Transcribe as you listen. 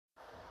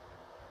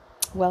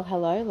Well,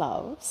 hello,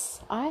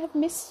 loves. I have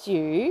missed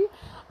you.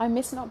 I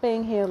missed not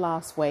being here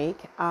last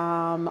week.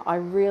 I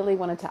really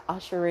wanted to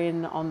usher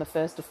in on the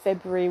 1st of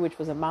February, which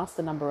was a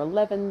Master Number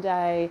 11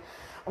 day.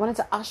 I wanted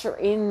to usher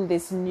in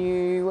this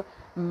new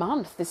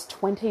month, this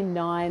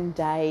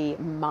 29-day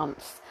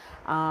month.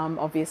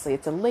 Obviously,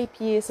 it's a leap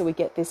year, so we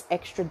get this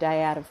extra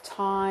day out of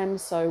time.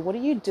 So what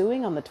are you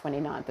doing on the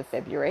 29th of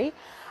February?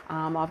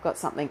 I've got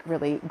something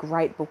really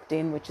great booked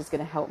in, which is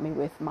going to help me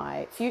with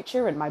my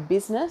future and my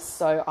business.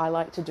 So I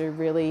like to do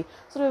really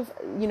sort of,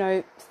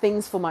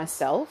 things for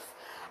myself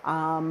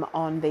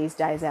on these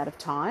days out of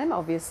time.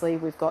 Obviously,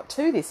 we've got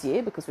two this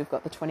year because we've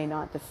got the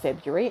 29th of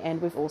February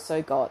and we've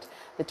also got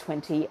the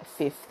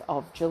 25th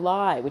of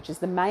July, which is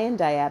the Mayan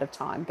day out of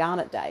time,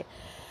 Garnet Day.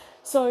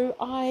 So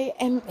I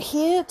am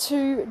here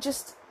to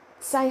just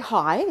say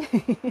hi.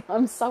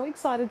 I'm so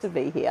excited to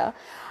be here.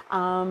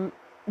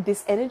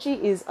 This energy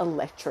is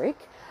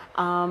electric,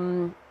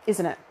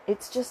 isn't it?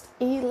 It's just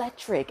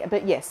electric.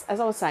 But yes, as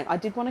I was saying, I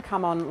did want to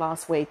come on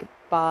last week,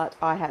 but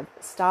I have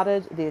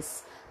started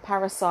this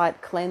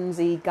parasite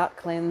cleansey gut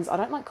cleanse. I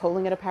don't like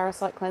calling it a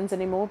parasite cleanse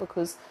anymore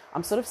because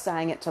I'm sort of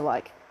saying it to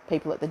like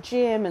people at the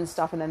gym and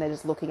stuff, and then they're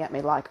just looking at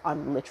me like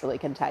I'm literally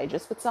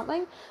contagious with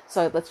something.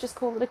 So let's just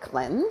call it a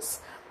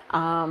cleanse.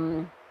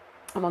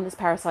 I'm on this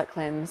parasite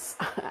cleanse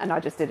and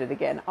I just did it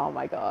again. Oh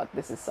my God,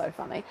 this is so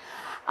funny.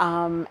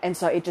 And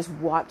so it just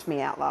wiped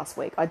me out last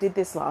week. I did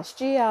this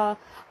last year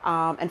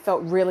and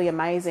felt really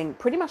amazing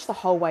pretty much the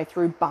whole way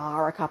through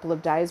bar a couple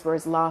of days.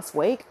 Whereas last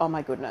week, oh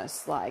my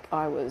goodness, like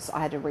I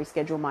had to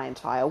reschedule my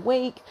entire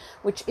week,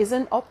 which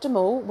isn't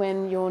optimal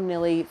when you're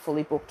nearly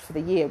fully booked for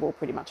the year. Well,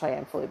 pretty much I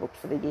am fully booked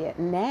for the year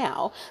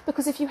now,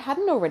 because if you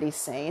hadn't already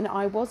seen,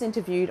 I was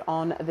interviewed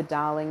on the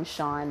Darling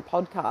Shine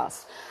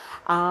podcast.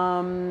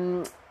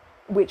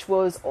 Which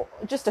was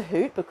just a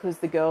hoot because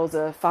the girls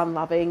are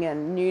fun-loving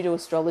and new to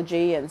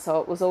astrology, and so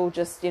it was all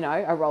just,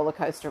 a roller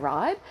coaster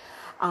ride.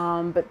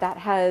 But that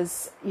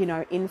has,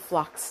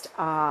 influxed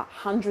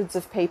hundreds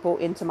of people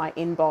into my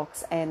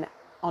inbox and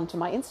onto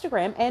my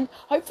Instagram, and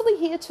hopefully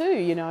here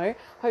too,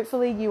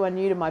 Hopefully you are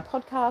new to my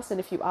podcast, and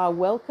if you are,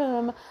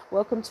 welcome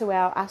to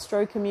our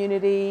astro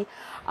community.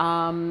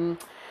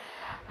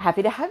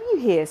 Happy to have you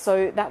here.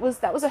 So that was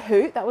a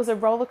hoot. That was a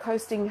roller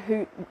coasting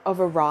hoot of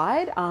a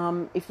ride.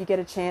 If you get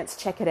a chance,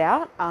 check it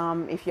out.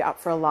 If you're up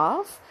for a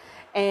laugh,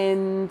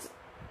 and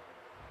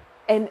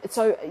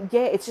so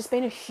yeah, it's just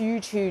been a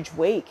huge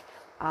week.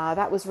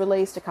 That was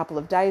released a couple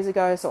of days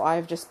ago, so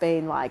I've just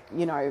been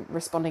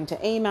responding to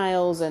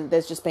emails, and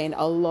there's just been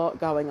a lot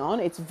going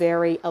on. It's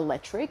very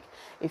electric,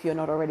 if you're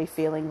not already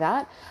feeling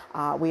that.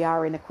 We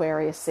are in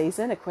Aquarius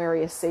season on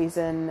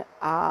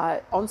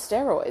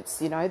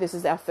steroids. This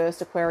is our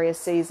first Aquarius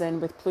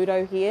season with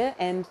Pluto here.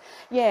 And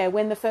yeah,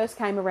 when the first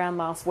came around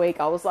last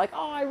week, I was like,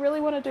 oh, I really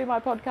want to do my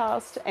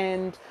podcast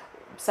and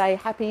say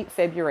happy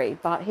February.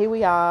 But here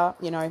we are,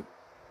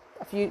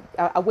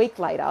 a week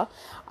later,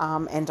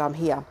 and I'm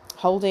here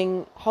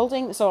holding,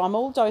 so I'm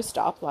all dosed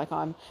up, like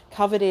I'm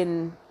covered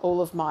in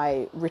all of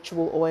my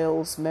ritual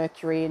oils,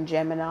 Mercury and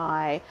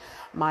Gemini,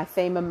 my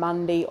Thema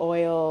Mundi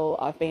oil.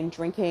 I've been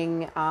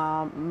drinking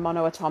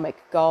monoatomic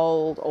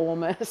gold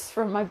ormus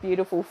from my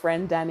beautiful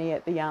friend Danny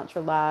at the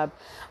Yantra Lab.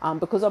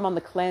 Because I'm on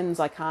the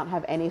cleanse, I can't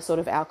have any sort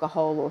of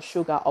alcohol or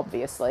sugar,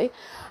 obviously.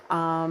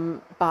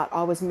 But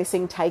I was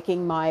missing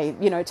taking my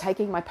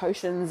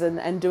potions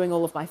and doing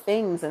all of my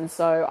things. And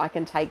so I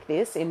can take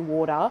this in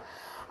water,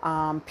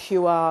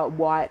 pure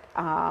white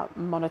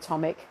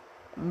monoatomic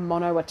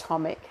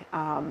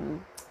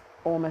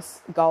ormus,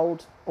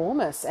 gold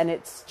ormus, and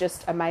it's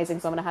just amazing.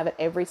 So I'm going to have it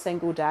every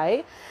single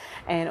day,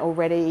 and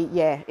already,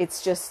 yeah,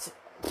 it's just,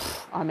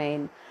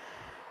 I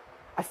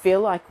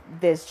feel like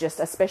there's just,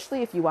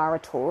 especially if you are a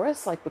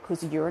Taurus, like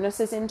because Uranus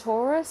is in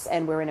Taurus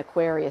and we're in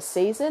Aquarius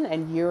season,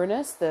 and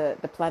Uranus, the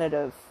planet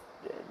of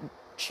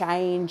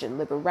change and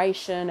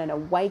liberation and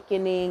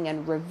awakening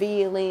and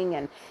revealing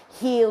and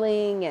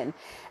healing and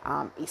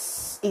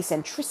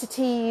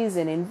eccentricities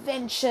and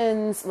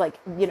inventions,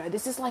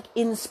 this is like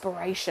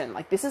inspiration,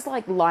 like this is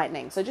like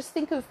lightning. So just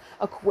think of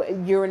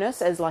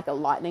Uranus as like a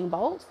lightning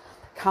bolt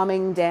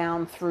coming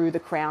down through the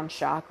crown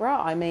chakra.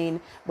 I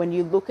mean, when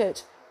you look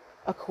at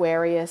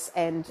Aquarius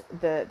and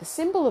the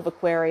symbol of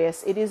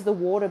Aquarius, it is the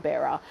water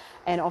bearer,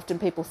 and often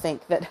people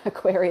think that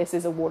Aquarius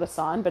is a water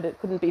sign, but it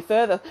couldn't be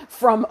further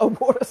from a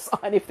water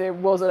sign if there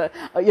was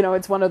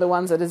it's one of the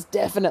ones that is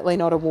definitely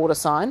not a water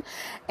sign.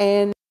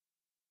 And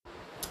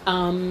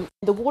the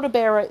water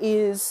bearer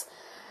is,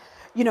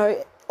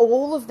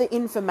 all of the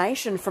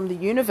information from the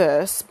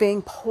universe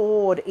being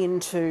poured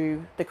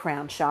into the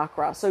crown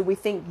chakra. So we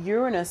think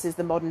Uranus is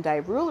the modern day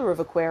ruler of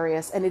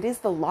Aquarius, and it is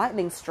the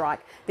lightning strike.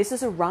 This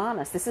is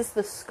Uranus. This is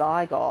the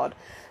sky god.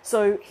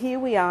 So here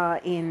we are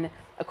in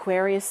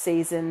Aquarius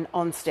season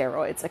on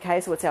steroids.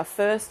 Okay, so it's our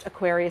first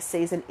Aquarius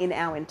season in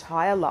our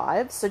entire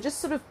lives. So just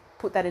sort of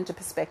put that into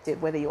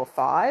perspective, whether you're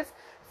 5,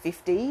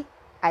 50,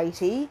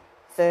 80,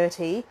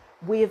 30,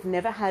 we have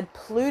never had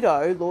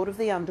Pluto, Lord of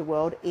the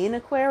Underworld, in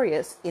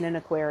Aquarius in an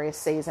Aquarius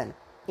season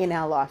in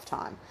our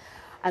lifetime.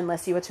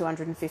 unless you are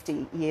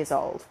 250 years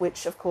old,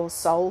 which of course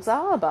souls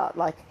are, but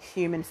like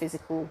human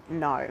physical,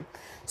 no.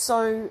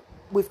 So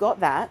we've got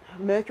that.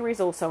 Mercury is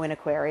also in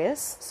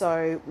Aquarius.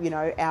 So, you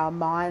know, our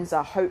minds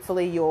are,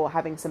 hopefully you're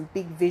having some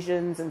big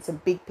visions and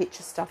some big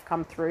picture stuff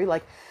come through.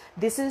 Like,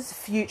 this is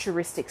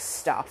futuristic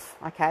stuff,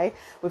 okay?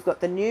 We've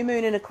got the new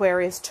moon in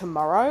Aquarius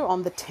tomorrow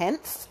on the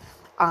 10th.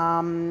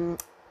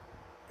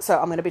 So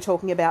I'm going to be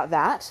talking about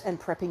that and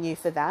prepping you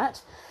for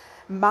that.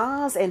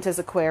 Mars enters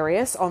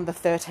Aquarius on the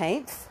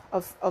 13th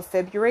of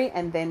February,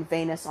 and then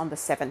Venus on the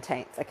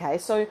 17th, okay?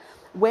 So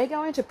we're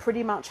going to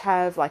pretty much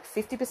have like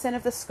 50%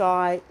 of the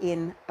sky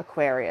in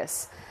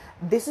Aquarius.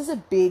 This is a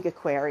big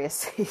Aquarius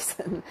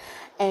season.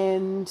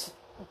 And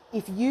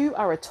if you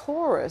are a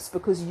Taurus,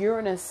 because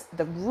Uranus,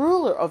 the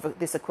ruler of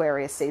this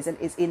Aquarius season,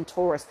 is in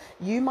Taurus,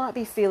 you might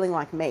be feeling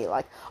like me.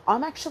 Like,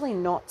 I'm actually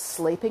not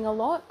sleeping a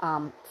lot.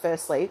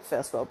 Firstly,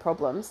 first world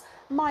problems.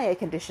 My air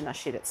conditioner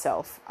shit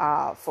itself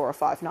 4 or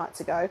 5 nights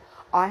ago.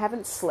 I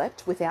haven't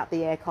slept without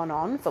the aircon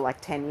on for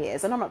like 10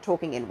 years. And I'm not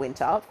talking in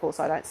winter. Of course,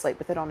 I don't sleep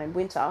with it on in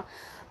winter.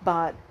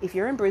 But if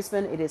you're in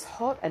Brisbane, it is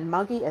hot and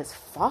muggy as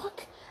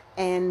fuck.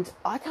 And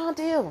I can't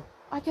deal.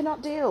 I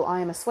cannot deal. I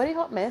am a sweaty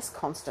hot mess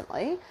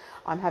constantly.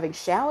 I'm having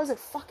showers at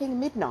fucking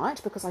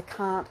midnight because I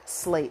can't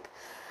sleep.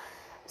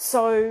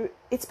 So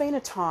it's been a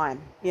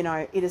time, you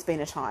know, it has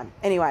been a time.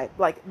 Anyway,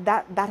 like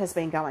that has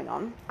been going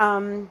on.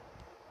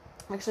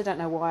 I actually don't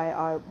know why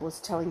I was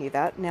telling you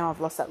that. Now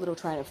I've lost that little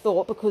train of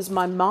thought because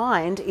my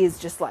mind is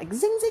just like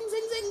zing, zing,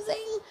 zing, zing,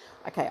 zing.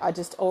 Okay, I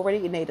just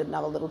already need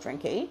another little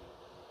drinky.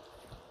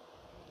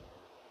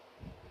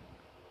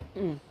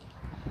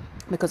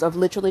 Because I've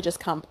literally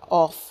just jumped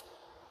off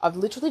a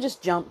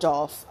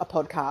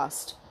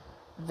podcast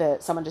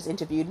that someone just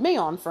interviewed me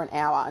on for an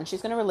hour, and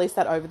she's going to release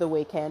that over the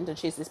weekend. And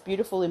she's this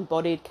beautiful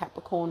embodied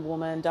Capricorn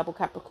woman, double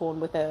Capricorn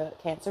with a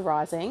Cancer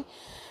rising,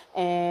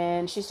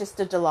 and she's just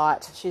a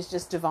delight. She's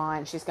just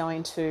divine. She's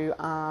going to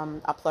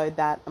upload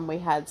that, and we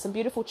had some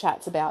beautiful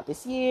chats about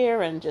this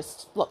year and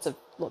just lots of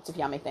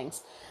yummy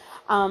things.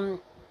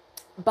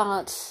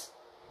 But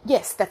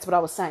yes, that's what I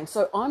was saying.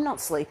 So I'm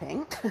not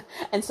sleeping,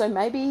 and so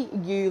maybe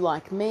you,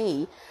 like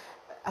me,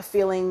 are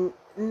feeling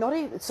not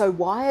even so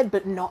wired,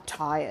 but not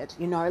tired,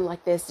 you know,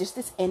 like there's just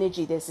this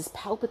energy, there's this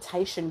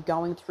palpitation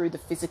going through the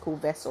physical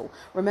vessel.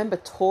 Remember,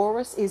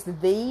 Taurus is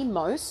the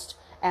most,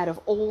 out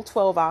of all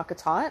 12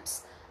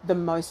 archetypes, the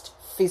most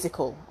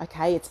physical,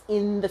 okay? It's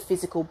in the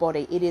physical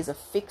body. It is a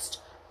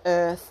fixed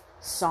earth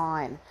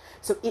sign.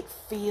 So it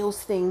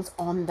feels things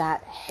on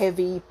that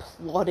heavy,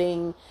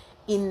 plodding,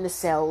 in the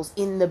cells,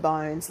 in the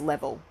bones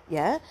level,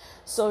 yeah?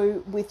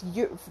 So with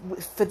you,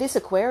 for this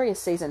Aquarius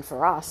season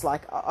for us,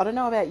 like, I don't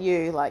know about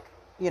you, like,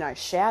 you know,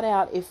 shout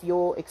out if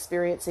you're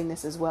experiencing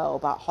this as well,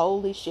 but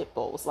holy shit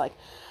balls, like,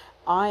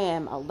 I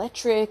am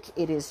electric.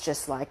 It is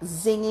just like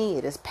zingy.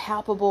 It is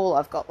palpable.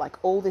 I've got like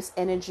all this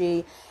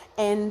energy,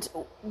 and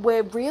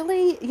we're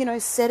really, you know,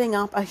 setting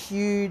up a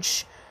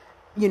huge,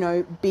 you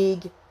know,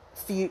 big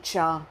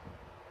future.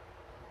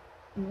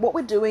 What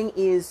we're doing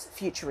is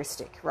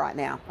futuristic right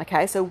now,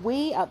 okay? So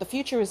the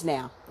future is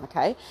now,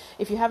 okay?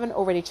 If you haven't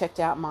already checked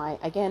out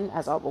again,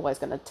 as I'm always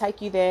going to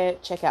take you there,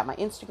 check out my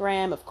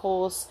Instagram, of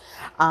course,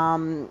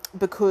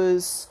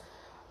 because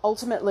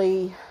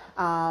ultimately,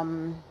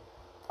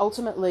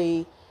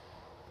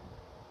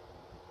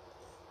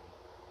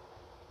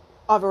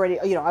 I've already,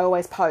 you know, I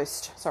always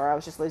post. Sorry, I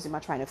was just losing my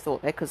train of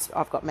thought there because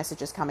I've got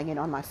messages coming in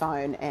on my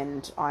phone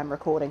and I'm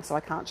recording, so I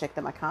can't check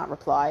them, I can't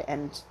reply,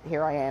 and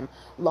here I am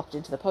locked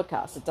into the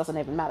podcast. It doesn't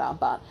even matter,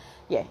 but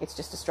yeah, it's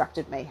just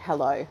distracted me.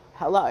 Hello,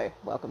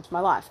 welcome to my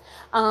life.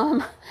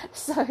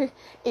 So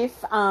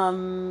if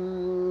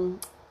you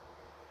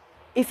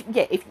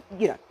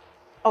know,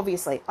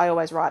 obviously, I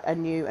always write a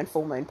new and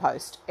full moon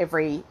post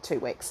every 2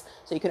 weeks.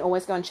 So you can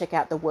always go and check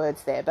out the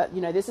words there. But, you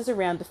know, this is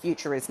around the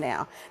future is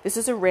now. This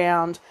is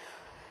around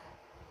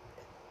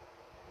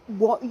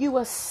what you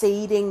are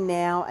seeding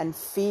now and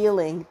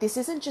feeling. This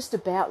isn't just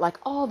about like,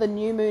 oh, the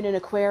new moon in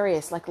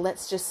Aquarius, like,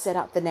 let's just set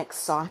up the next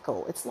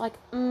cycle. It's like,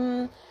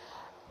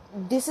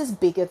 this is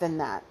bigger than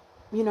that.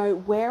 You know,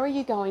 where are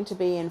you going to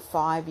be in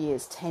 5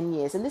 years, 10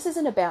 years? And this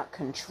isn't about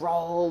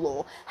control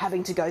or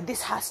having to go,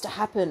 this has to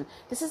happen.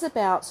 This is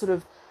about sort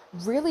of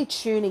really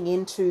tuning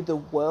into the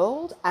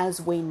world as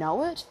we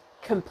know it,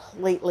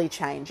 completely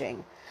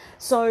changing.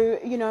 So,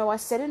 you know, I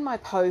said in my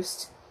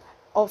post,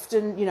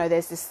 often, you know,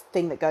 there's this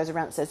thing that goes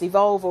around that says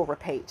evolve or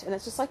repeat. And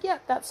it's just like, yeah,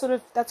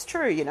 that's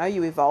true. You know,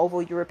 you evolve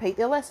or you repeat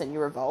the lesson.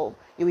 You evolve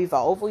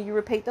or you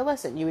repeat the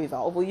lesson. You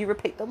evolve or you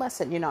repeat the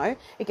lesson, you know.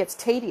 It gets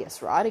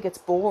tedious, right? It gets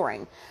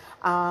boring.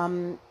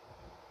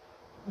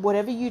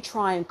 Whatever you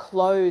try and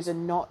close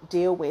and not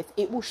deal with,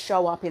 it will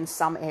show up in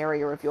some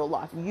area of your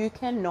life. You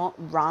cannot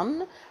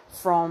run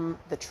from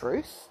the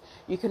truth.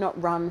 You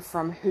cannot run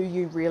from who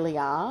you really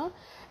are.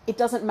 It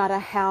doesn't matter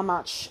how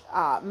much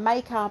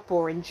makeup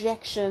or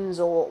injections,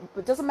 or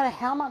it doesn't matter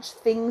how much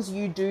things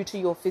you do to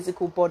your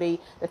physical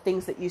body, the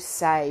things that you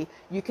say,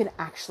 you can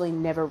actually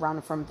never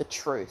run from the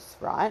truth,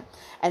 right?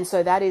 And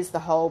so that is the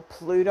whole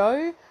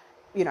Pluto,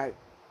 you know,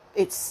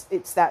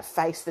 it's that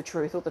face the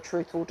truth or the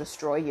truth will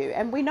destroy you.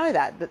 And we know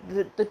that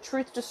the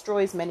truth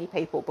destroys many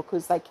people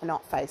because they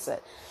cannot face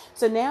it.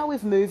 So now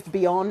we've moved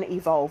beyond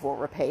evolve or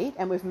repeat,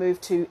 and we've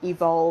moved to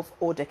evolve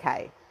or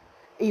decay,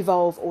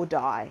 evolve or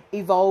die,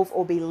 evolve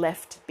or be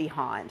left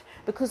behind,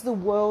 because the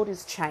world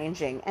is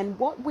changing. And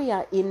what we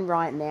are in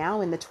right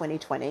now in the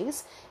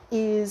 2020s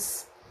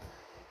is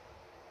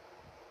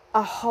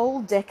a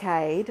whole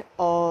decade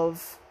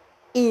of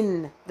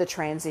in the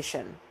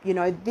transition. You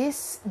know,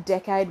 this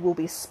decade will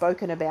be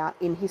spoken about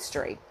in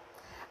history.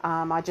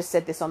 I just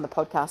said this on the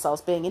podcast I was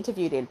being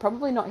interviewed in.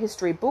 Probably not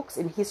history books,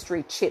 in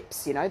history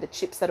chips, you know, the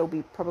chips that'll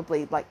be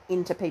probably like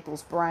into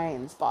people's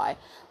brains by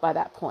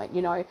that point.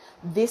 You know,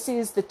 this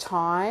is the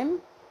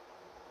time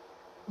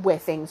where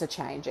things are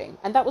changing.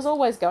 And that was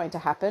always going to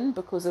happen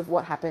because of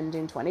what happened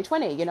in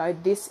 2020. You know,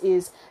 this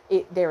is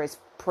it. There is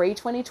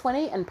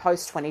pre-2020 and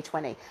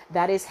post-2020.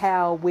 That is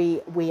how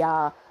we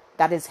are.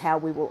 That is how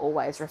we will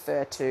always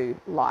refer to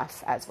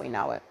life as we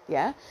know it.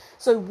 Yeah.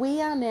 So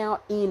we are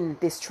now in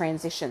this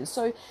transition.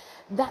 So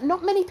that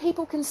not many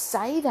people can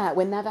say that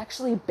when they've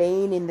actually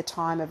been in the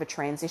time of a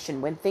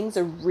transition, when things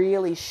are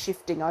really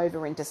shifting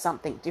over into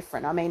something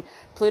different. I mean,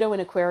 Pluto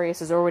in Aquarius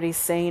has already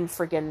seen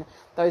friggin'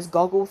 those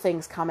goggle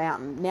things come out,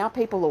 and now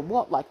people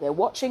are like they're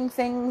watching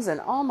things,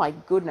 and oh my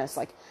goodness,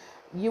 like,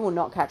 you will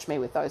not catch me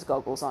with those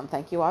goggles on,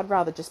 thank you. I'd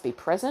rather just be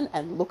present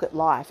and look at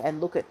life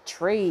and look at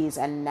trees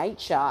and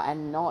nature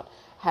and not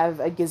have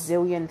a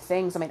gazillion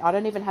things. I mean, I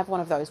don't even have one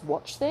of those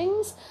watch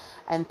things,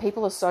 and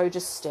people are so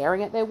just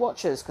staring at their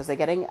watches because they're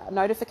getting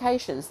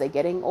notifications, they're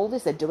getting all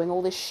this, they're doing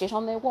all this shit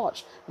on their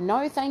watch.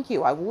 No, thank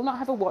you. I will not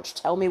have a watch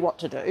tell me what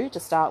to do to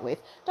start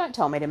with. Don't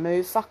tell me to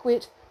move,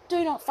 fuckwit.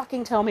 Do not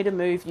fucking tell me to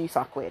move, you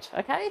fuckwit,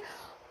 okay?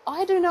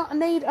 I do not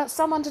need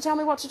someone to tell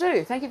me what to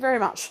do. Thank you very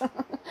much.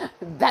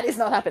 That is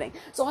not happening.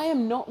 So I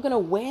am not going to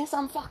wear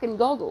some fucking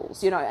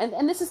goggles, you know.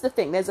 And this is the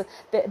thing.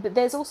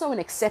 There's also an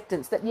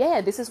acceptance that,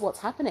 yeah, this is what's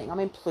happening. I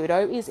mean,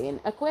 Pluto is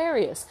in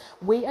Aquarius.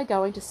 We are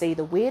going to see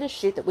the weirdest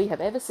shit that we have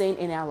ever seen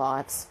in our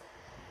lives.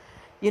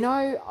 You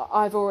know,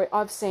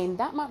 I've seen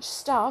that much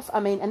stuff.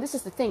 I mean, and this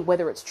is the thing,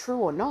 whether it's true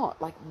or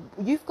not, like,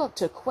 you've got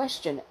to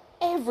question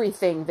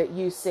everything that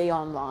you see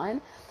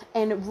online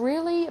and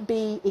really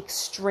be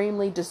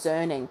extremely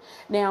discerning.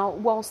 Now,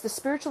 whilst the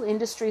spiritual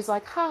industry is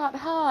like,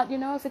 heart, you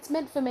know, if it's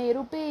meant for me,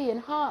 it'll be,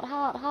 and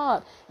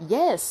heart.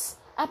 Yes,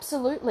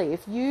 absolutely.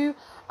 If you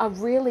are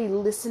really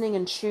listening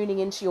and tuning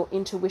into your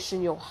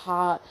intuition, your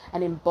heart,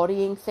 and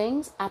embodying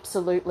things,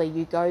 absolutely,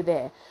 you go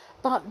there.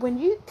 But when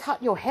you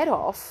cut your head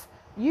off,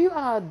 you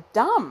are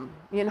dumb,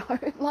 you know,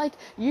 like,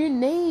 you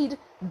need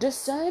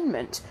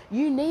discernment.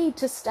 You need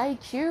to stay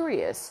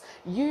curious.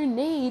 You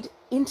need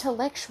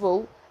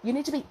You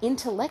need to be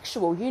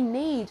intellectual. You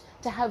need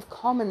to have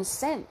common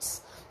sense.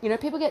 You know,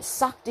 people get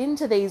sucked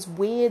into these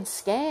weird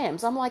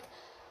scams. I'm like,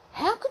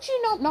 how could you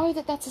not know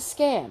that that's a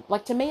scam?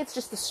 Like, to me, it's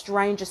just the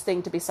strangest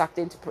thing to be sucked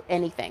into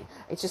anything.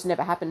 It's just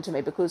never happened to me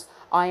because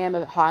I am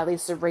a highly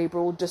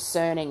cerebral,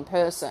 discerning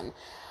person.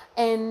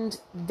 And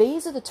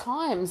these are the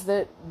times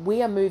that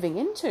we are moving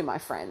into, my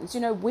friends. You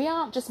know, we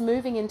aren't just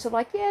moving into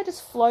like, yeah,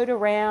 just float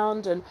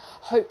around and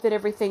hope that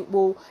everything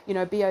will, you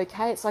know, be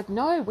okay. It's like,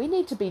 no, we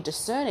need to be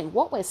discerning.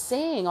 What we're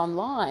seeing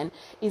online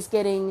is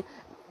getting,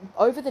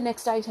 over the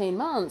next 18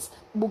 months,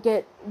 will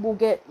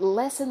get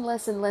less and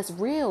less and less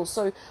real.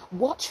 So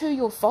watch who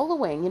you're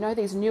following. You know,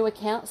 these new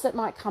accounts that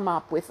might come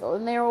up with,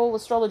 and they're all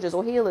astrologers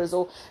or healers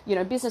or, you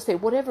know, business people,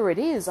 whatever it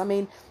is. I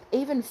mean,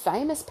 even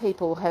famous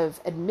people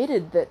have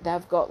admitted that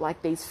they've got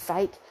like these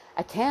fake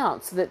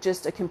accounts that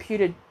just a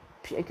computer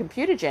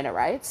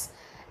generates,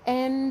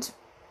 and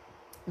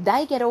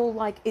they get all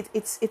like,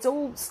 it's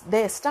all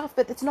their stuff,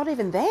 but it's not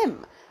even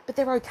them, but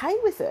they're okay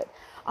with it.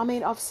 I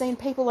mean, I've seen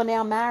people are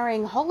now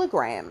marrying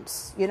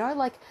holograms, you know,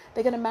 like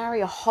they're going to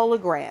marry a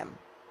hologram.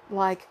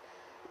 Like,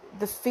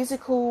 the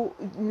physical,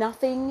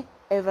 nothing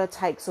ever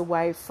takes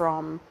away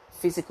from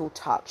physical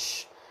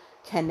touch,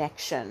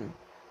 connection,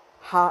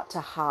 heart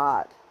to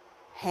heart,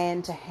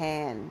 hand to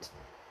hand,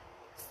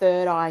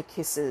 third eye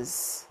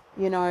kisses,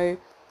 you know,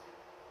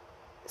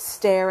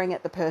 staring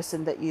at the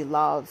person that you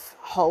love,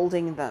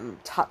 holding them,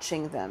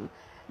 touching them.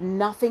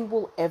 Nothing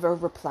will ever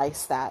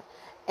replace that.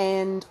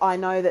 And I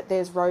know that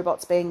there's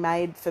robots being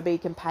made for be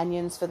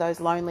companions for those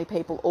lonely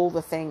people, all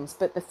the things.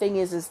 But the thing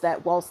is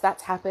that whilst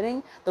that's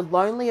happening, the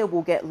lonelier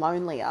will get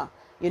lonelier,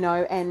 you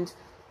know,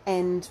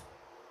 and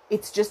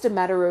it's just a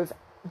matter of,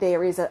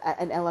 there is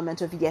an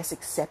element of, yes,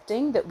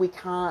 accepting that we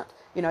can't,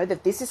 you know,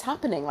 that this is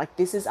happening, like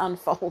this is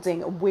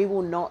unfolding. We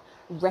will not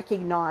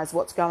recognize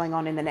what's going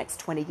on in the next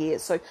 20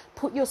 years. So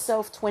put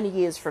yourself 20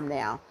 years from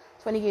now.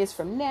 20 years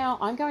from now,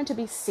 I'm going to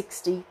be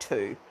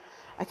 62.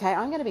 Okay,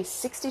 I'm going to be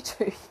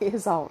 62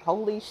 years old.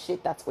 Holy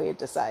shit, that's weird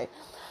to say.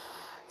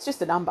 It's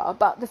just a number.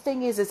 But the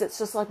thing is it's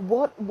just like,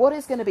 what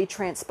is going to be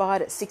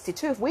transpired at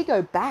 62? If we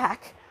go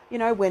back you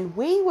know, when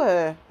we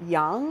were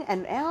young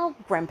and our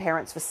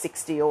grandparents were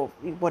 60 or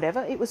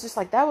whatever, it was just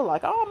like, they were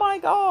like, oh my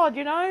God,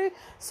 you know,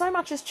 so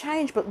much has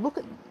changed. But look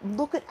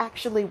at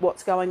actually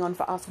what's going on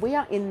for us. We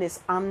are in this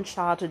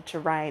uncharted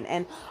terrain,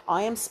 and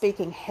I am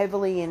speaking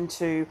heavily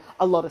into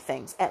a lot of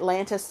things.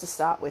 Atlantis, to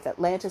start with.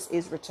 Atlantis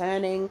is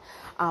returning.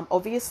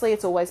 Obviously,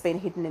 it's always been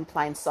hidden in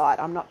plain sight.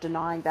 I'm not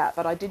denying that,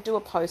 but I did do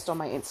a post on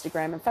my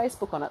Instagram and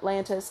Facebook on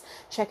Atlantis.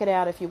 Check it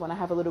out if you want to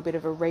have a little bit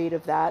of a read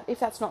of that. If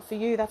that's not for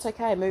you, that's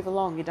okay. Move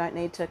along. You don't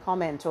need to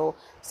comment or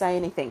say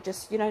anything.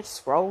 Just, you know,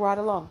 scroll right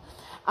along.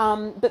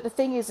 But the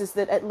thing is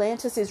that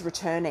Atlantis is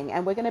returning,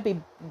 and we're going to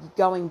be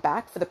going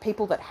back for the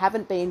people that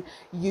haven't been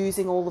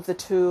using all of the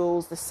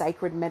tools, the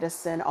sacred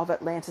medicine of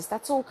Atlantis.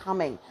 That's all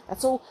coming.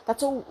 That's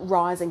all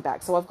rising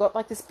back. So I've got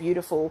like this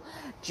beautiful,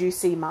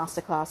 juicy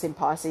masterclass in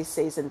Pisces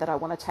season that I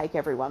want to take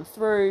everyone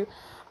through.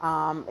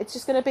 It's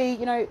just going to be,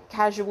 you know,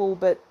 casual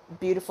but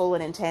beautiful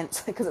and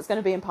intense because it's going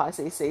to be in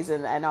Pisces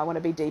season, and I want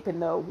to be deep in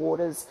the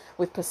waters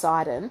with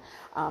Poseidon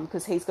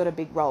because he's got a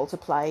big role to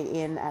play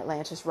in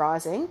Atlantis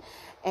rising.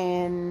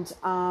 And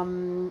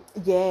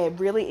yeah,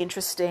 really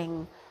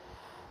interesting.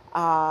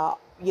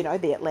 You know,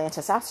 the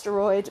Atlantis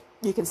asteroid.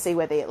 You can see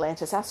where the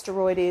Atlantis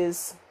asteroid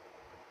is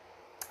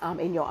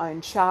in your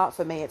own chart.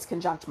 For me, it's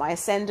conjunct my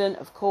ascendant,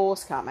 of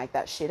course. Can't make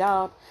that shit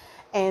up.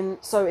 And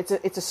so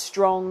it's a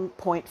strong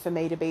point for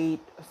me to be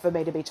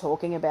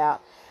talking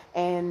about.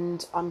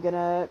 And I'm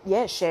gonna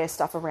share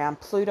stuff around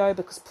Pluto,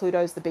 because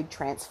Pluto's the big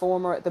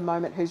transformer at the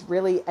moment, who's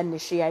really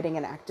initiating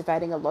and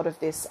activating a lot of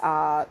this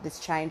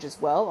change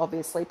as well.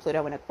 Obviously,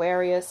 Pluto in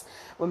Aquarius,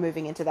 we're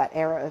moving into that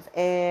era of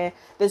air.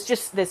 There's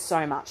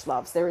so much,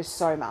 loves. There is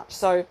so much.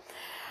 So,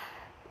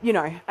 you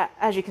know,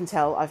 as you can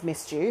tell, I've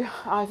missed you.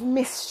 I've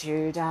missed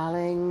you,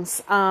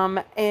 darlings.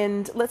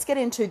 And let's get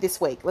into this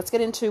week. Let's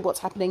get into what's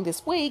happening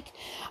this week.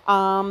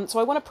 So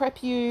I want to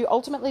prep you.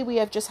 Ultimately, we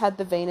have just had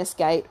the Venus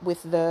gate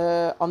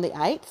on the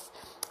 8th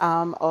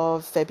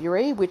of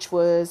February, which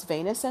was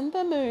Venus and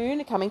the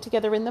moon coming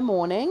together in the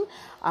morning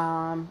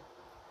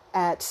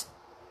at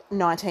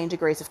 19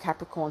 degrees of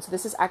Capricorn. So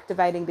this is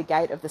activating the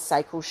gate of the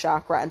sacral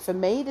chakra. And for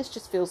me, this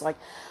just feels like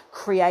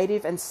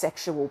creative and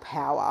sexual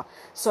power.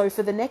 So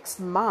for the next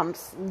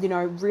month, you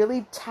know,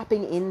 really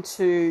tapping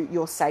into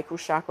your sacral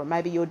chakra.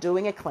 Maybe you're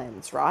doing a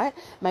cleanse, right?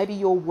 Maybe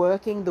you're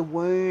working the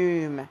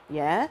womb,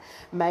 yeah?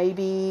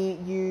 Maybe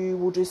you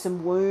will do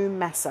some womb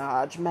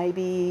massage.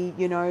 Maybe,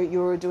 you know,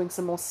 you're doing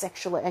some more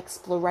sexual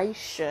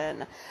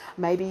exploration.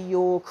 Maybe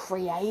you're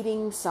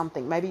creating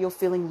something. Maybe you're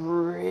feeling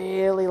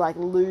really like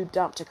lubed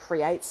up to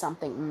create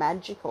something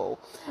magical.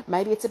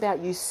 Maybe it's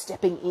about you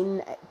stepping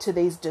in to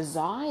these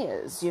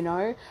desires, you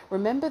know?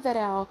 Remember that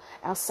our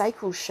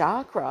sacral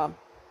chakra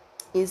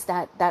is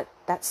that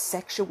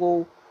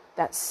sexual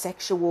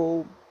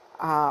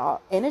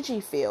energy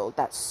field,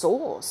 that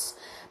source,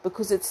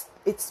 because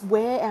it's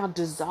where our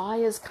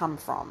desires come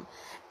from.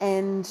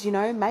 And, you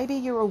know, maybe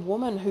you're a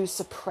woman who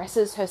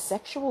suppresses her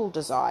sexual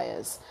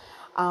desires.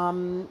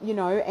 You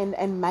know,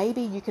 and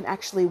maybe you can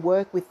actually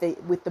work with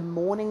the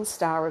morning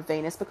star of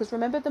Venus, because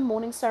remember, the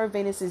morning star of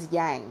Venus is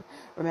yang.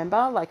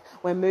 Remember, like,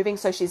 we're moving,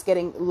 so she's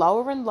getting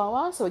lower and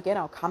lower. So again,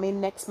 I'll come in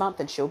next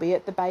month and she'll be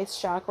at the base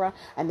chakra,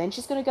 and then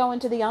she's going to go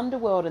into the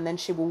underworld, and then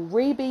she will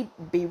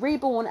be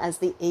reborn as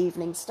the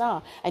evening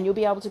star, and you'll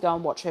be able to go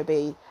and watch her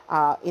be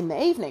in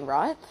the evening,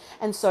 right?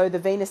 And so the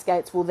Venus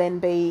gates will then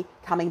be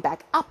coming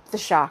back up the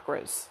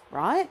chakras,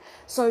 right?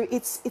 So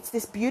it's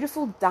this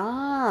beautiful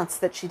dance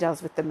that she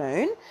does with the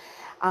moon.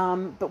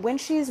 But when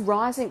she's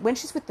rising, when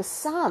she's with the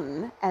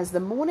sun as the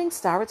morning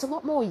star, it's a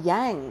lot more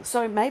yang.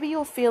 So maybe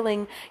you're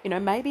feeling, you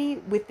know, maybe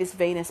with this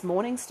Venus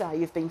morning star,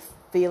 you've been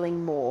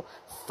feeling more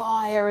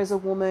fire as a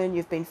woman.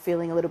 You've been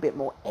feeling a little bit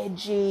more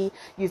edgy.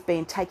 You've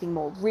been taking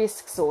more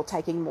risks or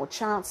taking more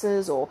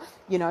chances, or,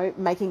 you know,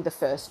 making the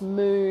first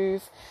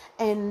move.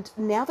 And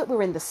now that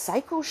we're in the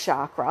sacral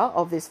chakra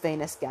of this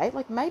Venus gate,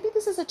 like, maybe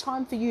this is a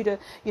time for you to,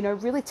 you know,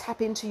 really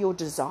tap into your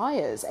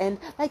desires. And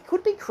they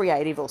could be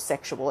creative or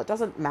sexual. It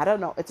doesn't matter.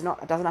 It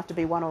doesn't have to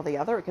be one or the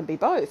other. It can be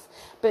both.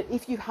 But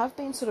if you have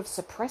been sort of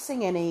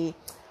suppressing any,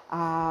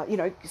 you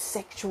know,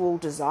 sexual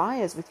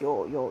desires with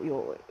your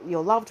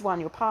loved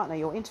one, your partner,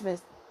 your intimate,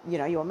 you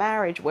know, your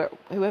marriage,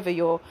 whoever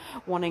you're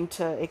wanting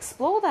to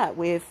explore that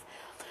with,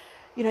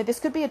 you know, this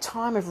could be a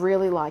time of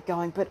really like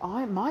going, but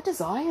my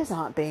desires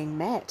aren't being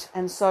met.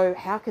 And so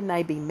how can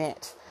they be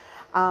met?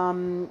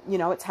 You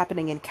know, it's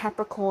happening in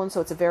Capricorn,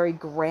 so it's a very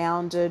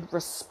grounded,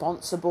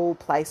 responsible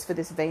place for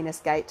this Venus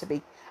gate to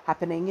be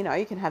happening. You know,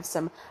 you can have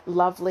some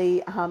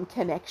lovely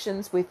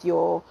connections with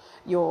your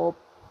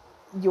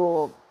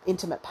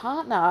intimate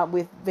partner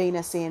with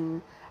Venus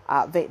in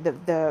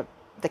the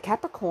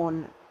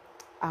Capricorn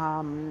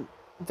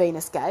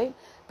Venus gate,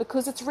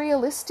 because it's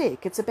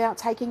realistic. It's about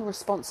taking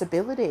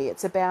responsibility.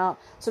 It's about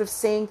sort of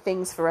seeing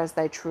things for as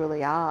they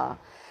truly are.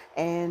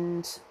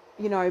 And,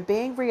 you know,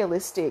 being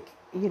realistic,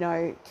 you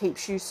know,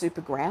 keeps you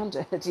super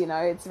grounded. You know,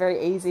 it's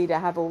very easy to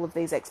have all of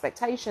these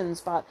expectations,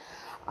 but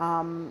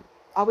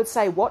I would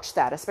say watch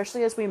that,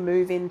 especially as we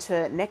move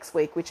into next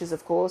week, which is,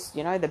 of course,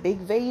 you know, the big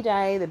V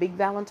Day, the big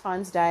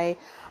Valentine's Day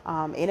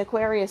in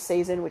Aquarius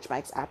season, which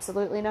makes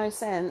absolutely no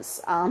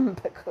sense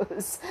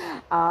because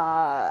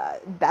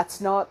that's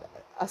not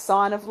a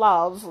sign of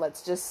love.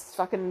 Let's just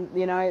fucking,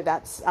 you know,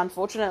 that's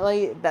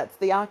unfortunately, that's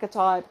the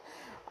archetype.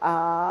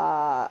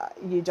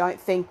 You don't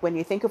think, when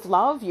you think of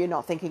love, you're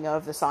not thinking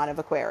of the sign of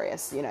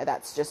Aquarius. You know,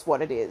 that's just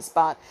what it is.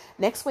 But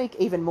next week,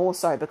 even more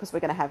so, because we're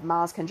going to have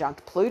Mars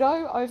conjunct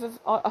Pluto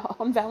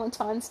on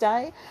Valentine's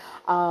Day.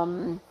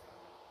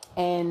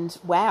 And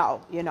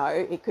wow, you know,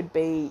 it could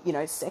be, you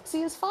know,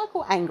 sexy as fuck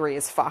or angry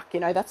as fuck.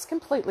 You know, that's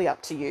completely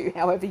up to you,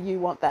 however you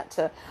want that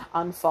to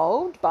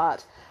unfold.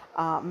 But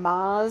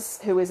Mars,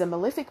 who is a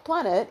malefic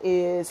planet,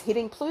 is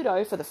hitting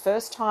Pluto for the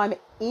first time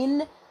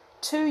in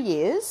 2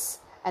 years.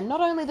 And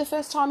not only the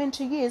first time in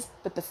 2 years,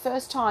 but the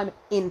first time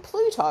in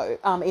Pluto,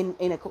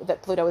 that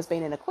Pluto has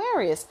been in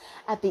Aquarius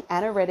at the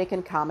anaretic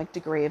and karmic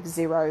degree of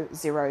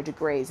 0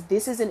 degrees.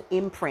 This is an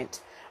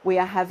imprint. We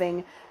are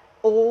having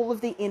all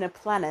of the inner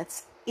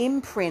planets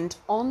imprint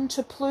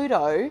onto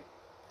Pluto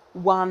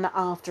one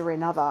after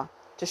another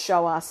to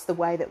show us the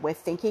way that we're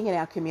thinking in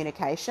our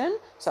communication.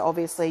 So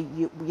obviously,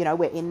 you know,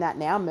 we're in that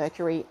now.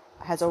 Mercury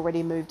has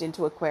already moved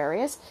into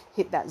Aquarius,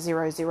 hit that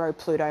 0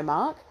 Pluto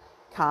mark.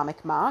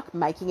 Karmic mark,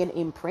 making an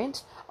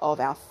imprint of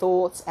our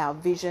thoughts, our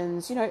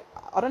visions. You know,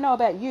 I don't know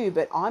about you,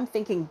 but I'm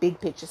thinking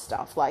big picture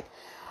stuff. Like,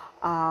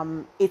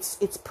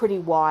 it's pretty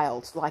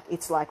wild. Like,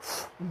 it's like,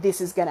 this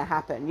is going to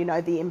happen. You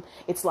know,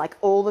 it's like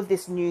all of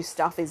this new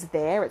stuff is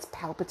there. It's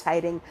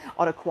palpitating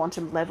on a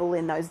quantum level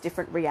in those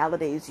different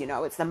realities. You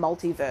know, it's the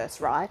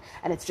multiverse, right?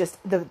 And it's just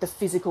the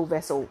physical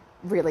vessel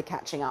really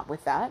catching up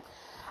with that.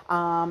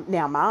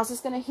 Now Mars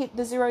is going to hit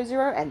the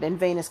 0, and then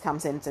Venus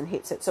comes in and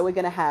hits it. So we're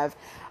going to have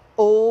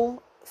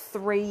all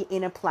 3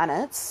 inner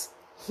planets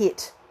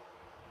hit,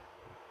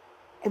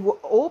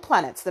 all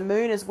planets, the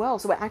moon as well.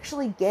 So we're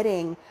actually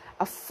getting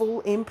a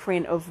full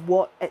imprint of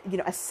what, you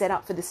know, a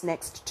setup for this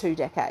next 2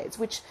 decades,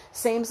 which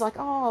seems like,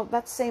 oh,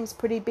 that seems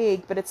pretty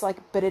big, but it's like,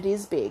 but it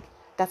is big.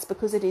 That's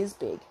because it is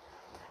big.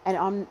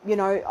 And you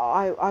know,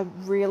 I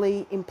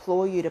really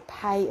implore you to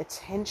pay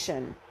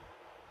attention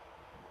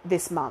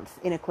this month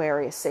in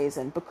Aquarius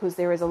season, because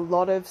there is a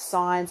lot of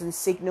signs and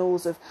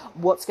signals of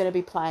what's going to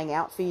be playing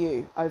out for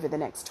you over the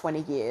next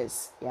 20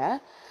 years. Yeah.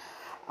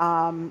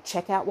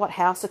 Check out what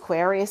house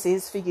Aquarius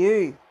is for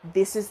you.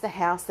 This is the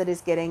house that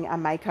is getting a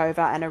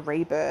makeover and a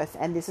rebirth.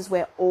 And this is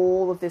where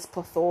all of this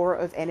plethora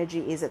of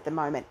energy is at the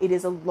moment. It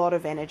is a lot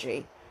of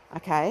energy.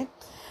 Okay.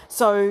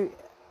 So,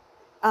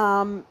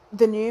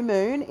 the new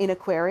moon in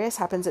Aquarius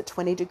happens at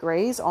 20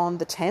 degrees on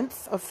the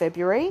 10th of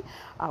February,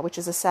 which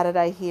is a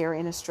Saturday here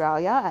in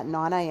Australia at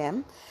 9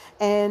 a.m.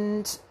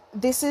 And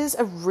this is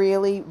a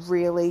really,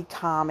 really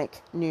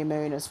karmic new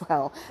moon as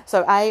well.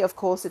 So of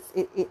course,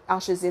 it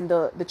ushers in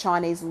the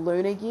Chinese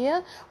lunar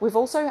year. We've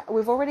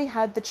already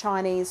had the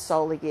Chinese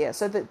solar year.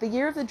 So the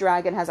year of the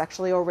dragon has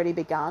actually already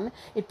begun.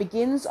 It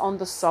begins on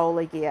the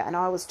solar year. And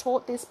I was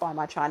taught this by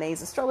my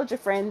Chinese astrologer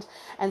friend.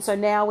 And so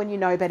now when you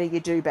know better,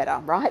 you do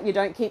better, right? You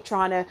don't keep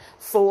trying to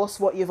force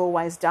what you've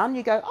always done.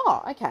 You go,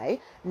 oh,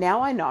 okay, now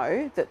I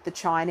know that the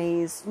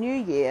Chinese New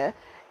Year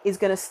is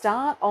going to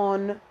start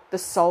on the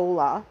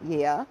solar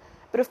year.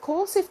 But of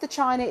course, if the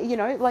Chinese, you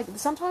know, like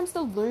sometimes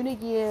the lunar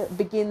year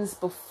begins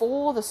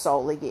before the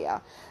solar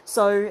year.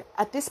 So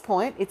at this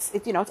point, it's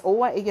you know, it's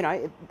always, you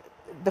know,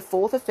 the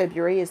 4th of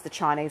February is the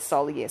Chinese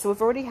solar year. So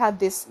we've already had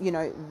this, you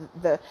know,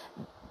 the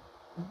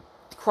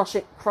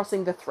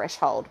crossing the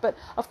threshold. But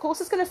of course,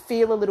 it's going to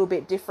feel a little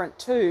bit different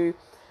too,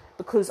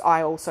 because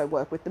I also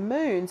work with the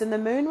moons, and the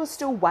moon was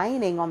still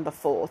waning on the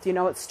 4th. You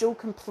know, it's still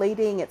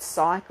completing its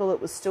cycle.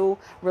 It was still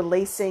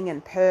releasing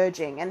and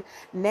purging. And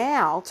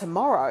now,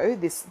 tomorrow,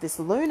 this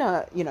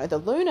lunar, you know, the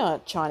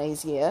lunar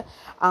Chinese year,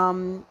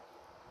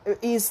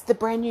 is the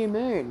brand new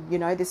moon. You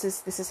know, this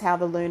is how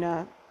the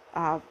lunar,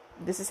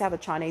 this is how the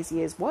Chinese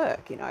years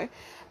work, you know,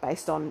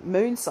 based on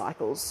moon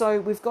cycles. So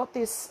we've got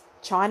this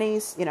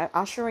Chinese, you know,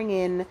 ushering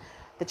in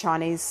the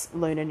Chinese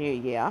Lunar New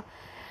Year.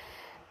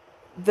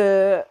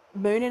 The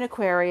moon in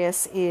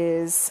Aquarius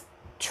is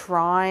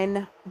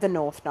trine the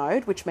North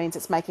Node, which means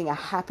it's making a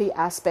happy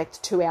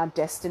aspect to our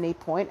destiny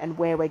point and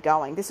where we're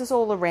going. This is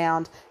all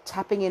around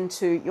tapping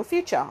into your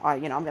future.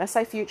 I'm going to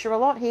say future a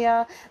lot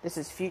here. This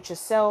is future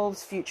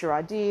selves, future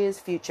ideas,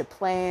 future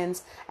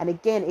plans. And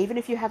again, even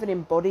if you haven't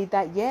embodied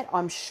that yet,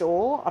 I'm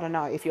sure, I don't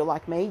know, if you're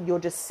like me, you're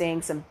just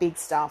seeing some big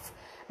stuff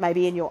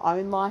maybe in your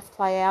own life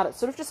play out. It's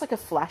sort of just like a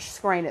flash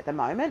screen at the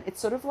moment. It's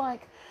sort of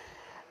like,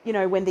 you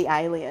know, when the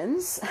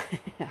aliens,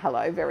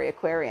 hello, very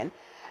Aquarian,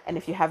 and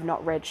if you have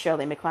not read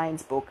Shirley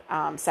MacLaine's book,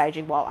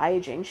 Saging While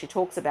Aging, she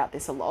talks about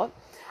this a lot.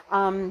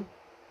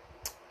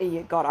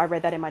 Yeah, God, I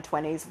read that in my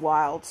 20s.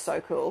 Wild, so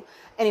cool.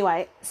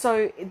 Anyway,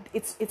 so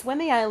it's when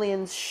the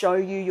aliens show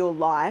you your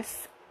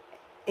life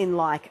in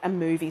like a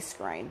movie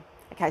screen.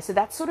 Okay, so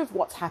that's sort of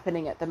what's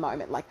happening at the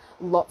moment. Like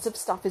lots of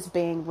stuff is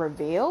being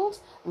revealed,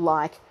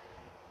 like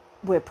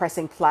we're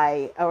pressing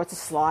play, or it's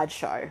a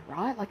slideshow,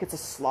 right? Like it's a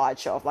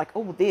slideshow of like,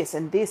 oh, this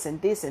and this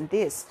and this and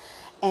this.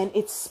 And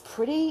it's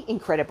pretty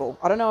incredible.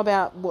 I don't know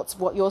about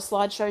what your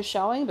slideshow's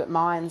showing, but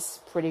mine's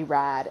pretty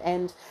rad.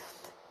 And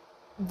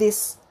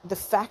the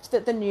fact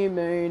that the new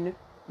moon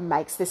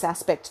makes this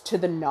aspect to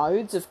the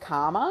nodes of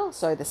karma,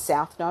 so the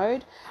south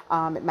node,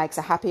 it makes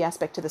a happy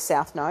aspect to the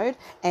south node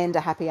and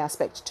a happy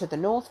aspect to the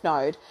north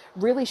node,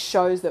 really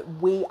shows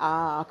that we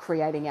are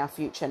creating our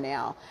future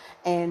now.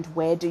 And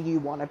where do you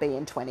want to be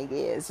in 20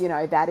 years? You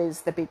know, that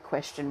is the big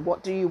question.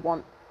 What do you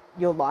want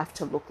your life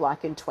to look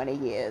like in 20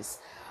 years?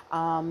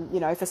 You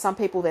know, for some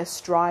people, they're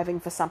striving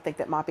for something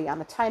that might be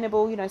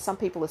unattainable. You know, some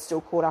people are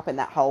still caught up in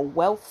that whole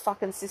wealth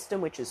fucking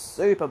system, which is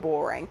super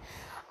boring.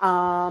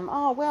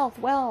 Oh,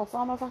 wealth,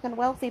 I'm a fucking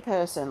wealthy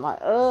person. Like,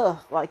 ugh,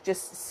 like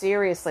just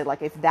seriously,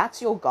 like if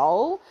that's your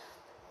goal,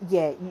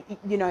 yeah,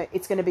 you know,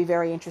 it's going to be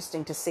very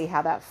interesting to see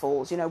how that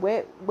falls. You know,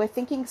 we're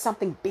thinking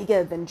something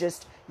bigger than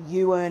just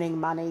you earning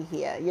money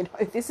here. You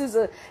know,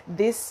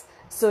 this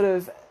sort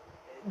of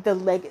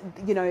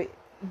you know,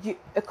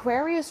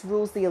 Aquarius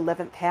rules the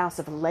 11th house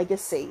of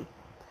legacy,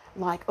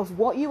 like of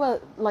what you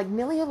are, like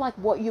nearly like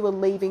what you are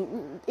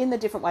leaving in the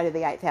different way to the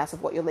 8th house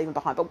of what you're leaving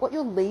behind, but what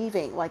you're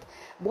leaving, like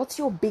what's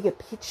your bigger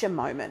picture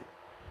moment?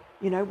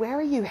 You know, where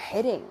are you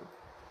heading?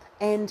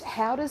 And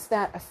how does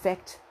that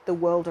affect the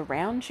world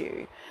around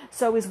you?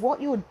 So is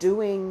what you're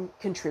doing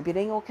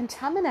contributing or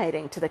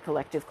contaminating to the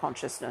collective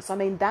consciousness? I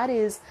mean, that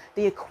is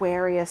the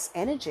Aquarius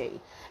energy.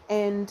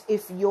 And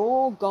if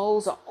your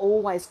goals are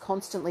always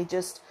constantly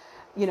just,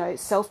 you know,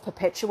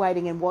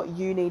 self-perpetuating in what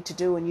you need to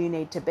do and you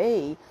need to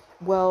be,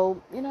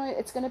 well, you know,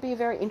 it's going to be a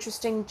very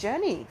interesting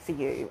journey for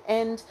you.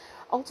 And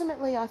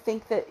ultimately, I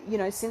think that, you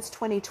know, since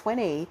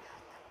 2020,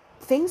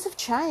 things have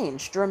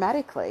changed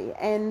dramatically.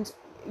 And,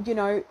 you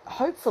know,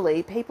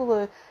 hopefully people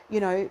are, you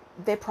know,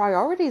 their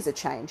priorities are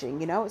changing.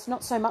 You know, it's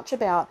not so much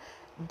about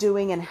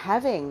doing and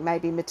having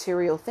maybe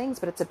material things,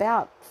 but it's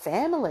about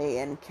family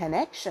and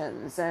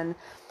connections and,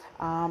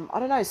 I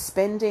don't know,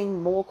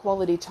 spending more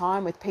quality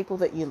time with people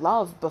that you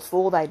love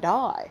before they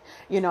die.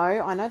 You know,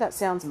 I know that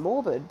sounds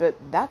morbid, but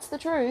that's the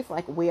truth.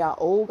 Like, we are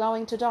all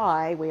going to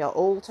die. We are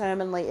all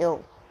terminally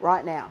ill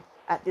right now.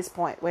 At this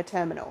point, we're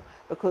terminal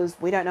because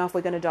we don't know if we're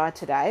going to die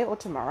today or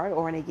tomorrow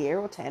or in a year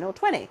or 10 or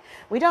 20.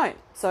 We don't.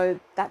 So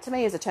that to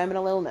me is a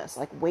terminal illness.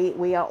 Like,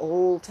 we are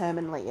all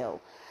terminally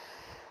ill.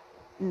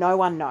 No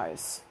one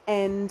knows.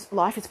 And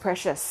life is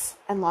precious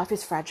and life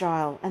is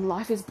fragile and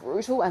life is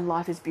brutal and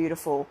life is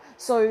beautiful.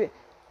 So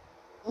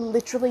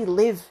literally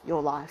live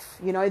your life.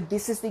 You know,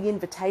 this is the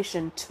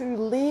invitation to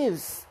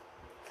live.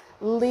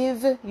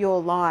 Live your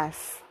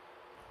life.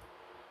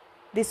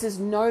 This is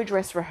no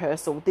dress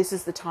rehearsal. This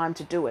is the time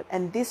to do it.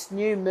 And this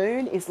new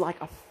moon is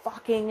like a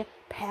fucking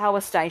power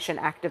station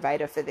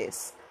activator for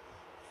this.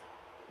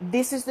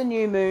 This is the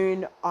new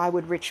moon I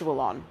would ritual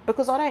on,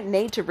 because I don't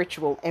need to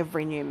ritual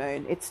every new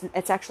moon.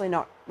 It's actually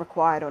not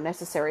required or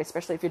necessary,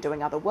 especially if you're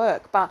doing other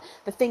work. But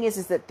the thing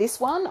is that this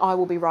one, I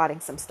will be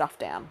writing some stuff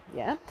down.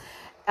 Yeah.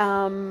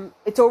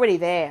 It's already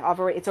there.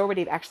 It's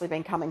already actually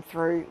been coming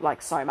through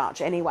like so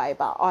much anyway,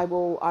 but I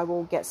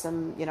will get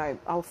some, you know,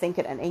 I'll think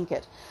it and ink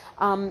it.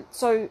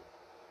 So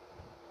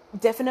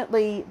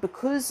definitely,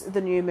 because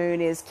the new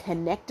moon is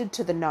connected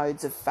to the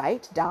nodes of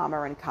fate,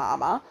 dharma and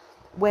karma,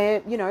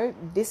 where, you know,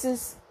 this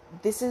is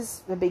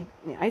a big,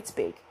 you know, it's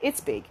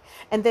big.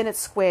 And then it's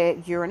square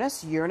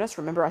Uranus. Uranus,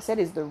 remember I said,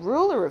 is the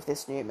ruler of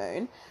this new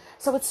moon.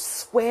 So it's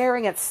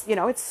squaring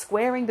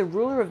the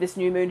ruler of this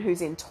new moon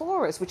who's in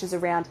Taurus, which is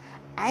around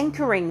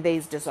anchoring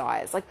these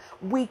desires. Like,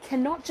 we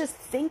cannot just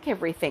think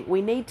everything.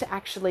 We need to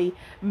actually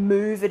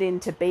move it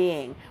into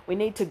being. We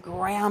need to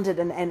ground it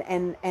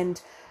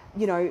and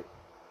you know,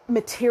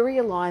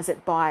 materialize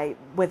it by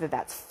whether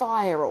that's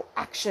fire or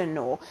action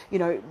or, you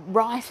know,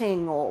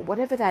 writing or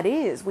whatever that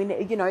is. We,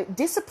 you know,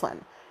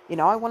 discipline. You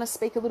know, I want to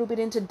speak a little bit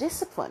into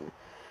discipline,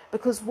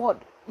 because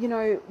what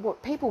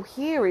people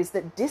hear is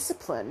that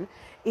discipline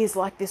is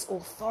like this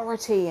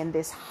authority and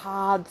this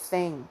hard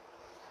thing.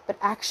 But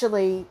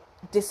actually,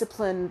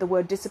 discipline, the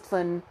word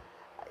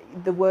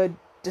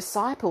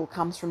disciple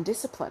comes from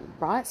discipline,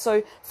 right?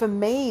 So for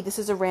me, this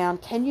is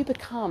around, can you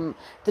become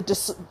the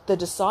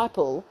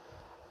disciple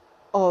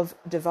of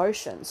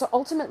devotion? So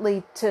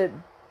ultimately, to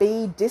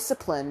be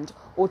disciplined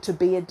or to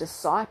be a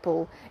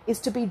disciple is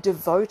to be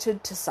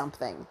devoted to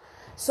something.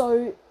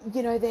 So,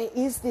 you know, there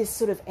is this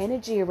sort of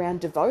energy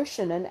around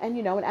devotion, and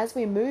you know, and as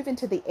we move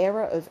into the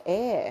era of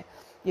air,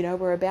 you know,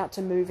 we're about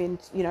to move in,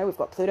 you know, we've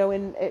got Pluto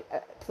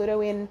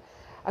in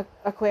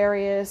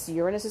Aquarius,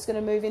 Uranus is going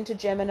to move into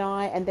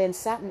Gemini, and then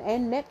Saturn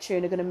and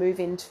Neptune are going to move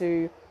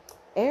into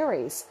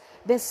Aries.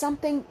 There's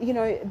something, you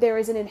know, there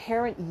is an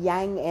inherent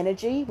yang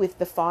energy with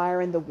the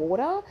fire and the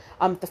water,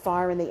 the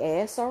fire and the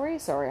air, sorry,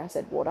 I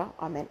said water,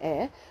 I meant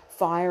air.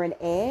 Fire and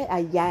air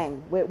are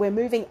yang. We're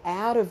moving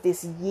out of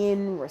this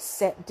yin,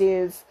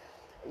 receptive,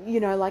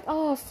 you know, like,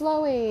 oh,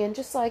 flowy, and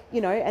just like,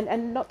 you know,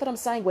 and not that I'm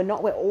saying we're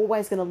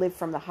always going to live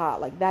from the heart.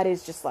 Like, that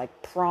is just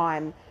like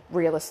prime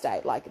real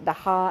estate. Like, the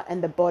heart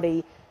and the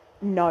body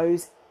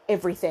knows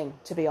everything,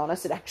 to be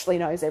honest. It actually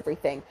knows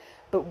everything.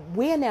 But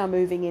we're now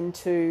moving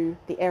into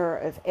the era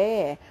of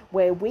air,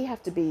 where we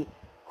have to be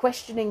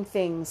questioning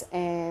things,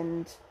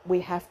 and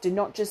we have to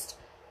not just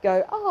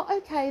go, oh,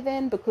 okay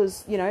then,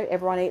 because, you know,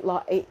 everyone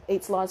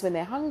eats lies when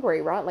they're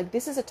hungry, right? Like,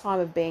 this is a time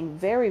of being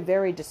very,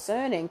 very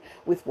discerning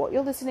with what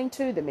you're listening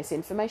to, the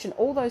misinformation,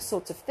 all those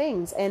sorts of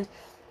things. And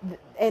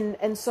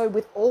so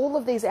with all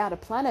of these outer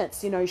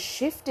planets, you know,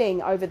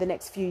 shifting over the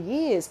next few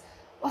years,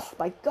 oh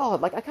my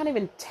God, like I can't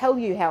even tell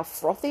you how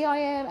frothy I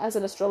am as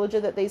an astrologer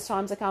that these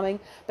times are coming,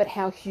 but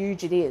how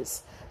huge it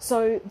is.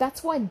 So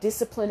that's why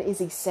discipline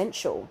is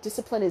essential.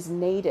 Discipline is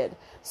needed.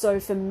 So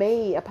for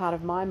me, a part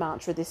of my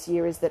mantra this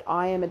year is that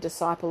I am a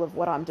disciple of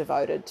what I'm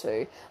devoted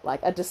to, like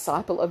a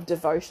disciple of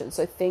devotion.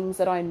 So things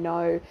that I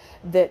know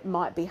that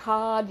might be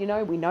hard, you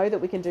know, we know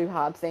that we can do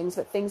hard things,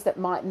 but things that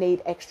might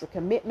need extra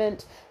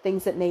commitment,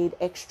 things that need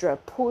extra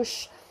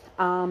push.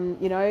 You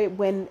know,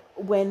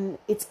 when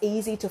it's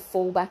easy to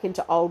fall back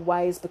into old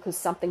ways because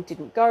something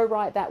didn't go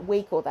right that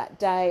week or that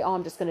day. Oh,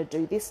 I'm just going to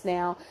do this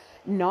now.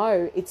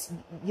 No, it's,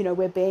 you know,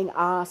 we're being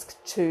asked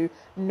to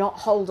not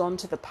hold on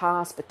to the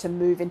past, but to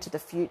move into the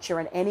future.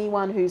 And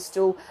anyone who's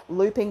still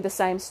looping the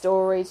same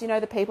stories, you know,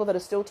 the people that are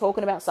still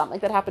talking about something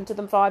that happened to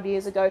them 5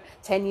 years ago,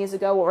 10 years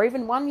ago, or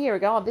even 1 year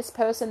ago, oh, this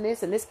person,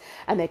 this and this,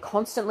 and they're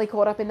constantly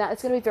caught up in that.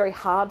 It's going to be very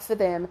hard for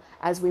them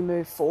as we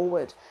move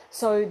forward.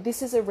 So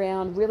this is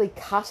around really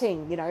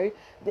cutting, you know,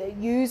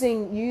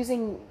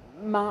 using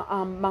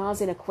Mars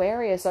in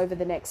Aquarius over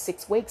the next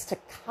 6 weeks to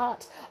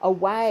cut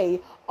away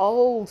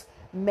old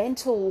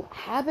mental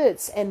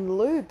habits and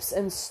loops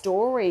and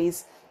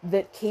stories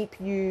that keep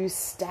you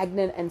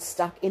stagnant and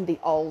stuck in the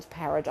old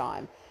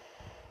paradigm.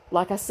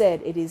 Like I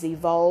said, it is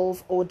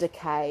evolve or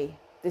decay.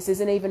 This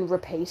isn't even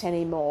repeat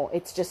anymore.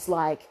 It's just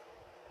like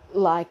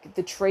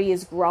the tree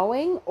is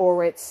growing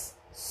or it's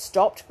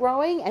stopped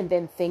growing, and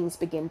then things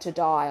begin to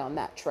die on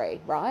that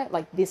tree, right?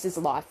 Like, this is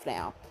life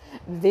now.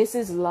 This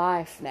is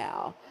life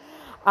now.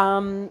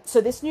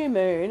 So this new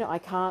moon, I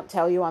can't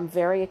tell you, I'm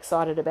very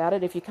excited about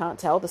it. If you can't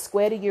tell, the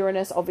square to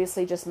Uranus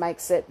obviously just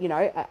makes it, you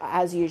know,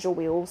 as usual,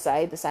 we all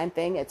say the same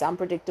thing. It's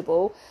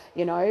unpredictable,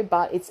 you know,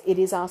 but it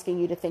is asking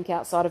you to think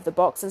outside of the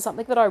box. And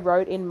something that I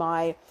wrote in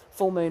my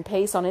full moon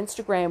piece on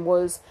Instagram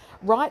was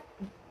write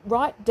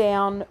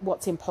down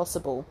what's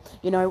impossible.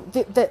 You know,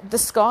 the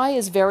sky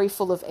is very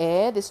full of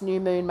air. This new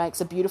moon makes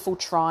a beautiful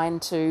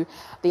trine to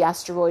the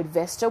asteroid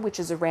Vesta, which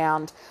is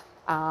around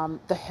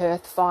the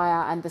hearth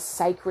fire and the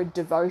sacred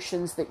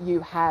devotions that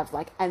you have,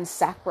 like, and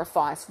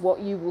sacrifice, what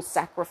you will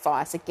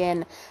sacrifice.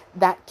 Again,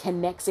 that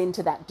connects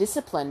into that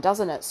discipline,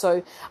 doesn't it?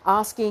 So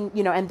asking,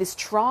 you know, and this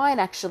trine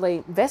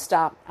actually,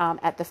 Vesta,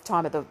 at the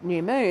time of the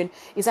new moon,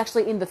 is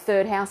actually in the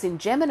 3rd house in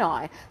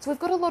Gemini. So we've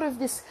got a lot of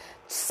this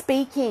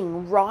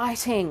speaking,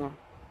 writing,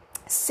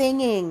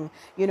 singing,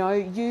 you know,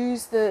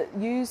 use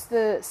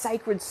the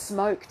sacred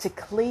smoke to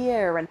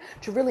clear and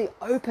to really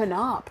open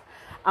up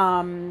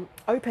and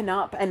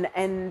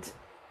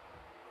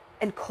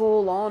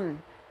call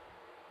on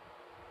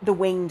the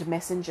winged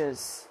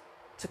messengers,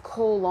 to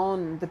call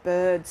on the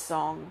bird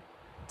song,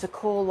 to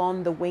call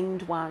on the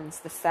winged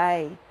ones, the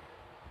fae.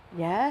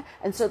 Yeah.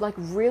 And so, like,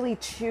 really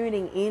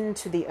tuning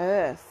into the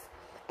earth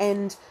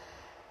and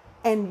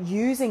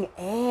using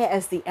air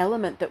as the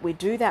element that we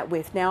do that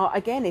with. Now,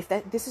 again, if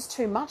this is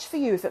too much for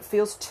you, if it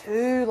feels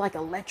too like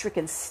electric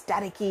and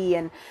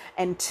staticky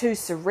and too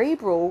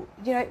cerebral,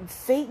 you know,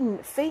 feet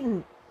and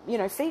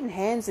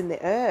hands in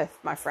the earth,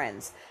 my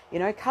friends. You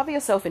know, cover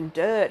yourself in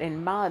dirt,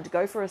 in mud,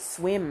 go for a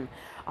swim.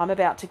 I'm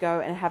about to go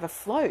and have a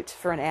float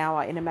for an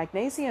hour in a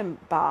magnesium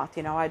bath.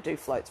 You know, I do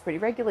floats pretty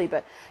regularly,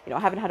 but, you know, I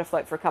haven't had a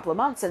float for a couple of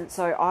months. And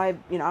so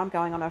I'm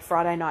going on a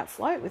Friday night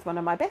float with one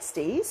of my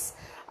besties.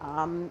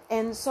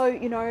 And so,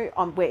 you know,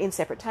 we're in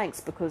separate tanks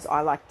because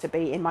I like to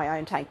be in my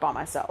own tank by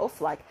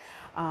myself. Like,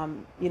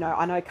 you know,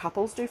 I know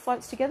couples do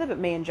floats together, but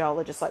me and Joel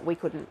are just like, we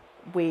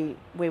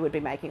would be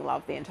making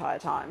love the entire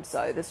time.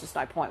 So there's just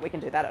no point. We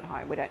can do that at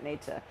home. We don't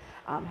need to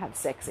have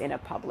sex in a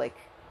public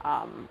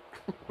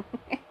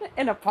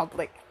in a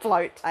public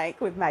float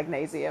tank with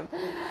magnesium.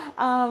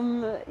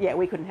 Yeah,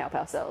 we couldn't help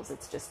ourselves.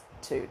 It's just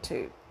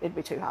it'd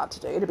be too hard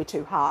to do. It'd be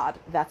too hard.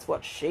 That's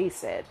what she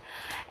said.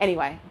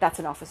 Anyway, that's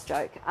an Office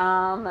joke.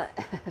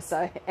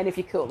 So, and if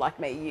you're cool like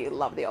me, you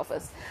love The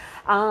Office.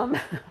 Yeah,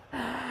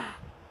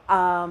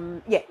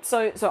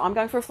 so I'm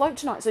going for a float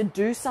tonight. So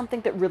do something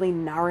that really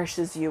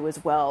nourishes you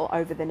as well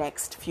over the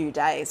next few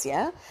days.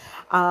 Yeah.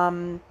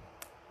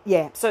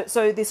 Yeah,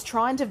 so this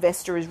trine to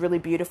Vesta is really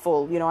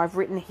beautiful. You know, I've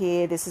written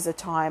here, this is a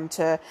time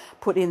to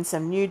put in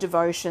some new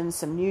devotions,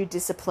 some new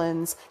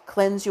disciplines,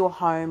 cleanse your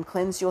home,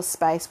 cleanse your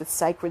space with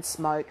sacred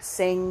smoke,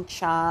 sing,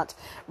 chant,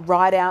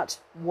 write out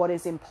what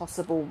is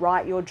impossible,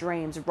 write your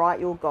dreams, write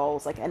your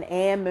goals. Like an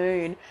air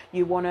moon,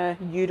 you want to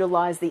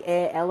utilize the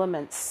air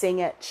element, sing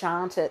it,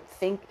 chant it,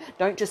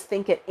 don't just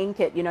think it,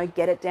 ink it, you know,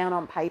 get it down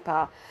on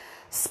paper.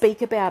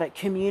 Speak about it,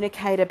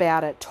 communicate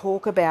about it,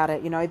 talk about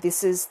it. You know,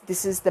 this is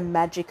the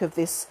magic of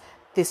this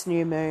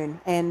new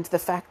moon, and the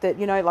fact that,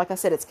 you know, like I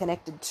said, it's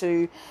connected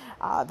to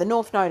the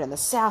North Node and the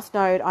South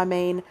Node. I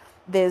mean,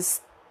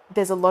 there's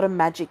there's a lot of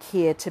magic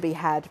here to be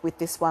had with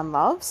this one,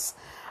 loves.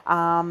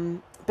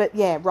 But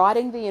yeah,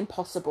 writing the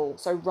impossible.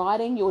 So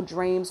writing your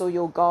dreams or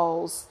your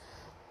goals,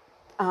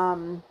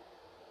 so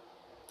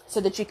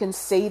that you can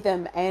see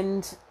them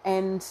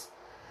and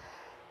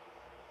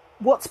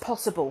what's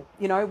possible,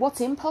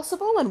 what's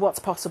impossible and what's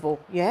possible.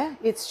 Yeah,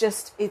 it's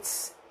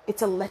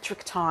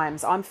electric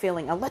times. I'm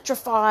feeling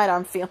electrified.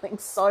 I'm feeling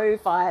so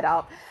fired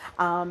up.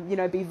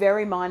 Be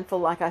very mindful,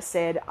 like I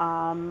said,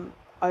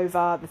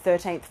 over the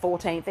 13th,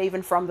 14th,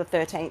 even from the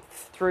 13th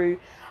through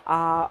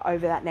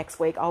over that next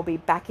week. I'll be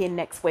back in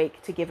next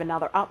week to give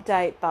another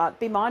update, but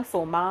be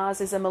mindful.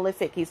 Mars is a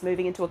malefic. He's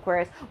moving into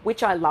Aquarius,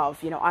 which I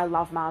love. I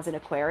love Mars in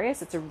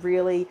Aquarius. It's a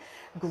really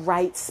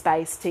great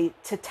space to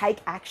take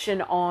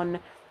action on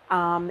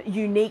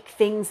unique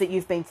things that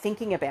you've been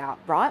thinking about,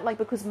 right? Like,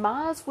 because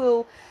Mars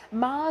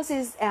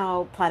is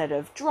our planet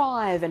of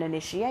drive and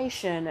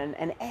initiation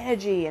and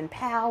energy and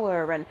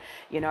power and,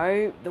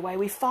 the way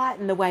we fight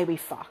and the way we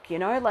fuck,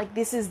 like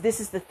this is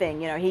the thing,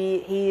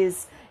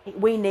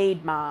 we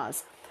need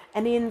Mars.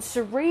 And in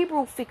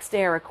cerebral fixed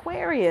air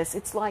Aquarius,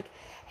 it's like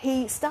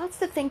he starts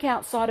to think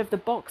outside of the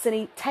box and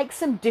he takes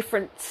some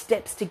different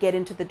steps to get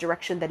into the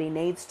direction that he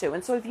needs to.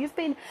 And so if you've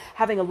been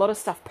having a lot of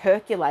stuff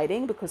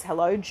percolating, because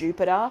hello,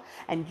 Jupiter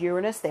and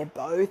Uranus, they're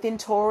both in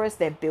Taurus,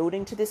 they're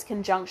building to this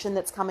conjunction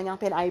that's coming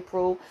up in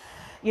April.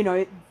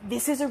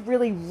 This is a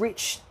really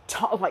rich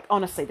time. Like,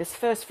 honestly, this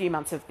first few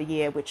months of the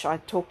year, which I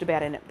talked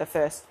about in the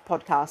first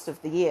podcast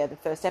of the year, the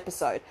first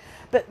episode,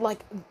 but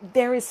like,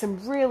 there is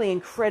some really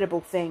incredible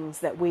things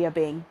that we are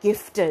being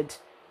gifted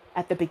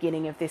at the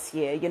beginning of this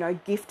year,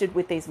 gifted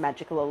with these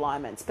magical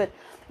alignments. But,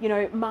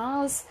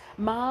 Mars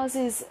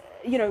is,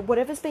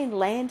 whatever's been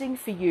landing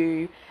for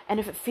you, and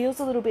if it feels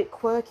a little bit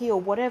quirky or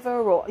whatever,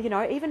 or,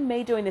 even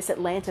me doing this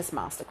Atlantis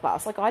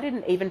masterclass, like I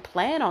didn't even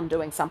plan on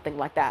doing something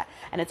like that.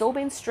 And it's all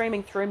been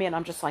streaming through me and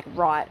I'm just like,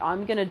 right,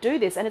 I'm going to do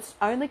this. And it's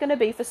only going to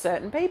be for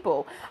certain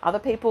people. Other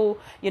people,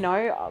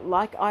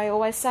 like I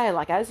always say,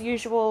 like as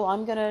usual,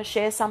 I'm going to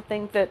share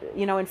something that,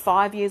 in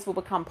 5 years will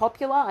become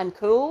popular and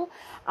cool.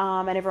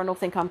 And everyone will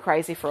think I'm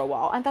crazy for a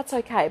while. And that's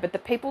okay. But the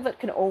people that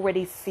can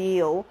already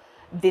feel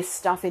this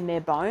stuff in their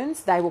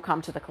bones, they will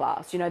come to the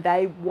class.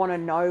 They want to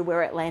know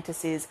where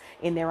Atlantis is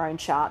in their own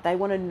chart. They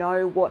want to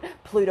know what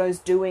Pluto's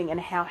doing and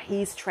how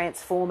he's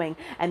transforming,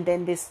 and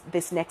then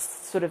this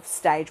next sort of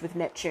stage with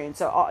Neptune.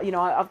 So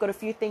I've got a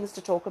few things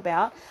to talk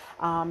about.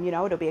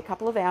 It'll be a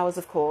couple of hours,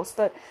 of course,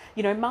 but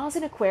Mars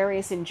in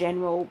Aquarius in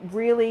general,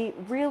 really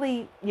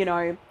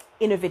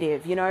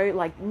innovative,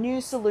 like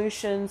new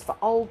solutions for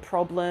old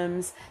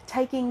problems,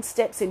 taking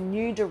steps in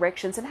new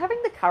directions and having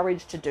the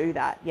courage to do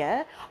that.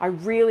 Yeah, I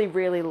really,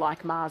 really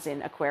like Mars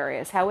in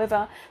Aquarius.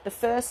 However, the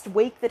first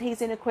week that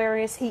he's in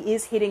Aquarius, he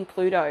is hitting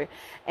Pluto,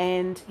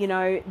 and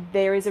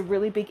there is a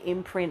really big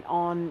imprint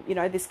on,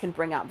 this can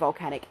bring up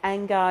volcanic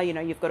anger.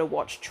 You've got to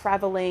watch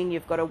traveling,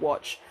 you've got to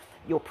watch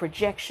your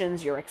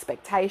projections, your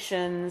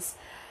expectations.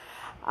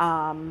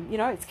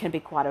 It can be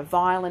quite a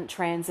violent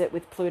transit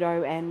with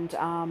Pluto and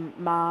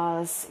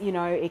Mars.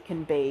 It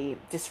can be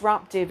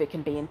disruptive, it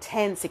can be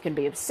intense, it can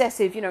be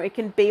obsessive, it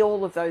can be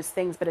all of those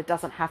things, but it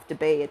doesn't have to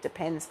be. It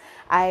depends,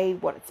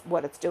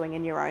 what it's doing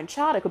in your own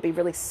chart. It could be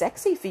really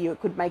sexy for you.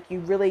 It could make you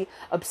really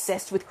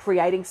obsessed with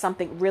creating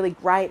something really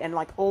great, and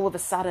like all of a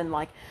sudden,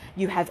 like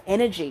you have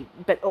energy.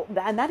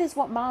 And that is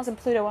what Mars and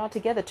Pluto are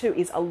together too,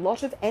 is a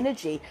lot of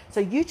energy. So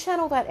you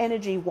channel that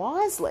energy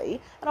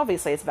wisely, and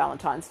obviously it's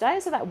Valentine's Day,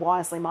 so that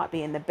wisely might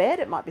be in the bed,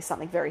 it might be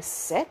something very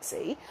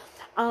sexy,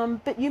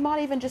 but you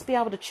might even just be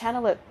able to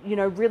channel it,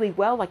 really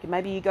well. Like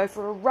maybe you go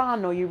for a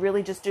run, or you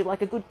really just do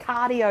like a good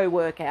cardio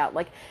workout.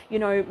 Like,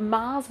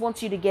 Mars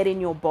wants you to get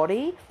in your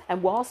body,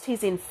 and whilst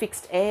he's in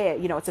fixed air,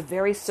 it's a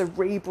very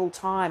cerebral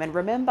time. And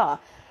remember,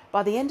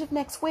 by the end of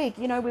next week,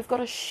 we've got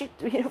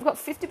we've got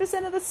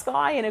 50% of the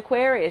sky in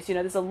Aquarius.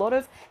 There's a lot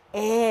of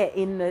air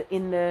in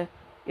the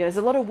there's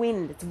a lot of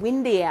wind. It's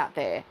windy out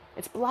there.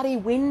 It's bloody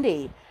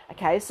windy.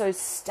 Okay, so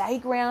stay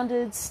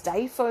grounded,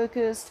 stay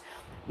focused,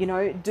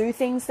 do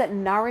things that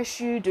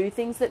nourish you, do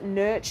things that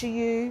nurture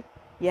you,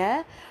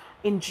 yeah?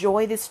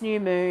 Enjoy this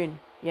new moon,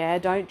 yeah?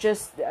 Don't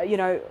just,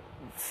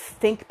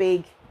 think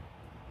big.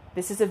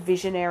 This is a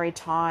visionary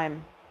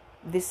time.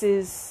 This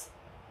is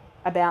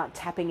about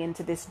tapping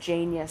into this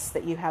genius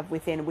that you have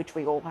within, which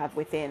we all have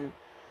within.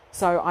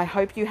 So I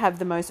hope you have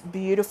the most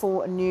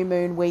beautiful new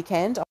moon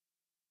weekend.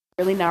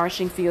 Really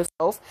nourishing for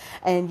yourself,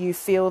 and you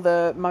feel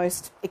the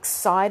most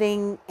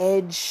exciting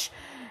edge,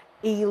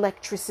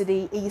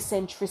 electricity,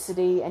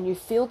 eccentricity, and you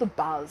feel the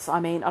buzz. I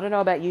mean, I don't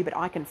know about you, but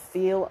I can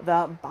feel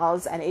the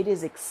buzz, and it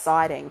is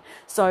exciting.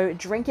 So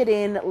drink it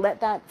in, let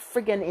that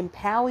friggin'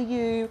 empower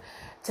you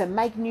to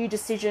make new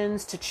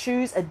decisions, to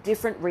choose a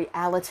different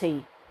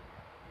reality.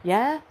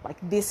 Yeah, like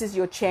this is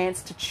your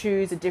chance to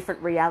choose a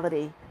different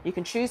reality. You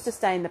can choose to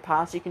stay in the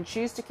past, you can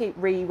choose to keep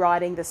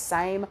rewriting the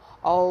same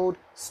old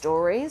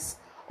stories,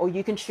 or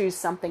you can choose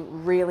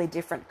something really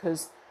different,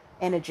 because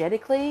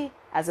energetically,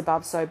 as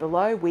above, so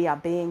below, we are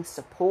being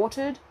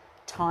supported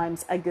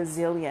times a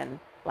gazillion.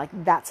 Like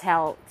that's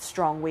how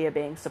strong we are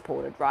being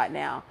supported right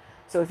now.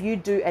 So if you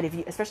do, and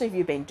especially if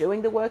you've been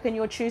doing the work and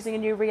you're choosing a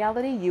new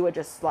reality, you are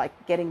just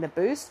like getting the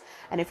boost.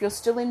 And if you're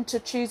still into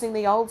choosing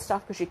the old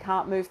stuff because you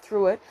can't move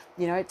through it,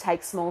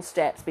 take small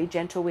steps, be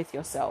gentle with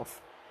yourself.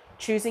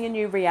 Choosing a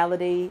new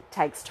reality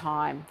takes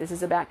time. This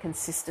is about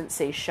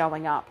consistency,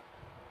 showing up.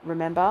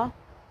 Remember,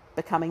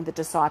 becoming the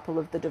disciple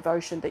of the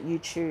devotion that you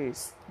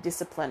choose,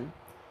 discipline.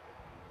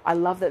 I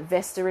love that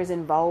Vesta is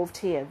involved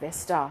here.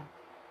 Vesta,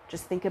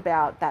 just think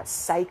about that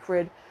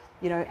sacred,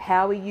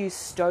 how are you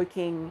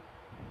stoking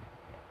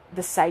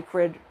the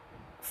sacred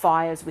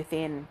fires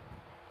within,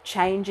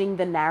 changing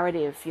the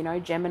narrative,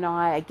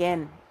 Gemini,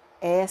 again,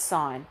 air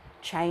sign,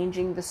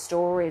 changing the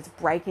stories,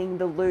 breaking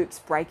the loops,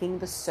 breaking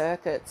the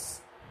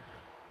circuits.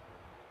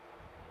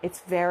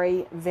 It's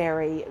very,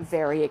 very,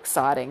 very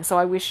exciting. So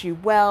I wish you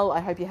well.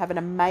 I hope you have an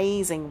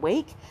amazing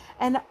week.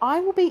 And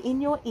I will be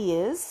in your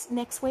ears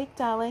next week,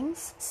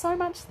 darlings. So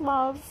much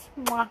love.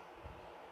 Mwah.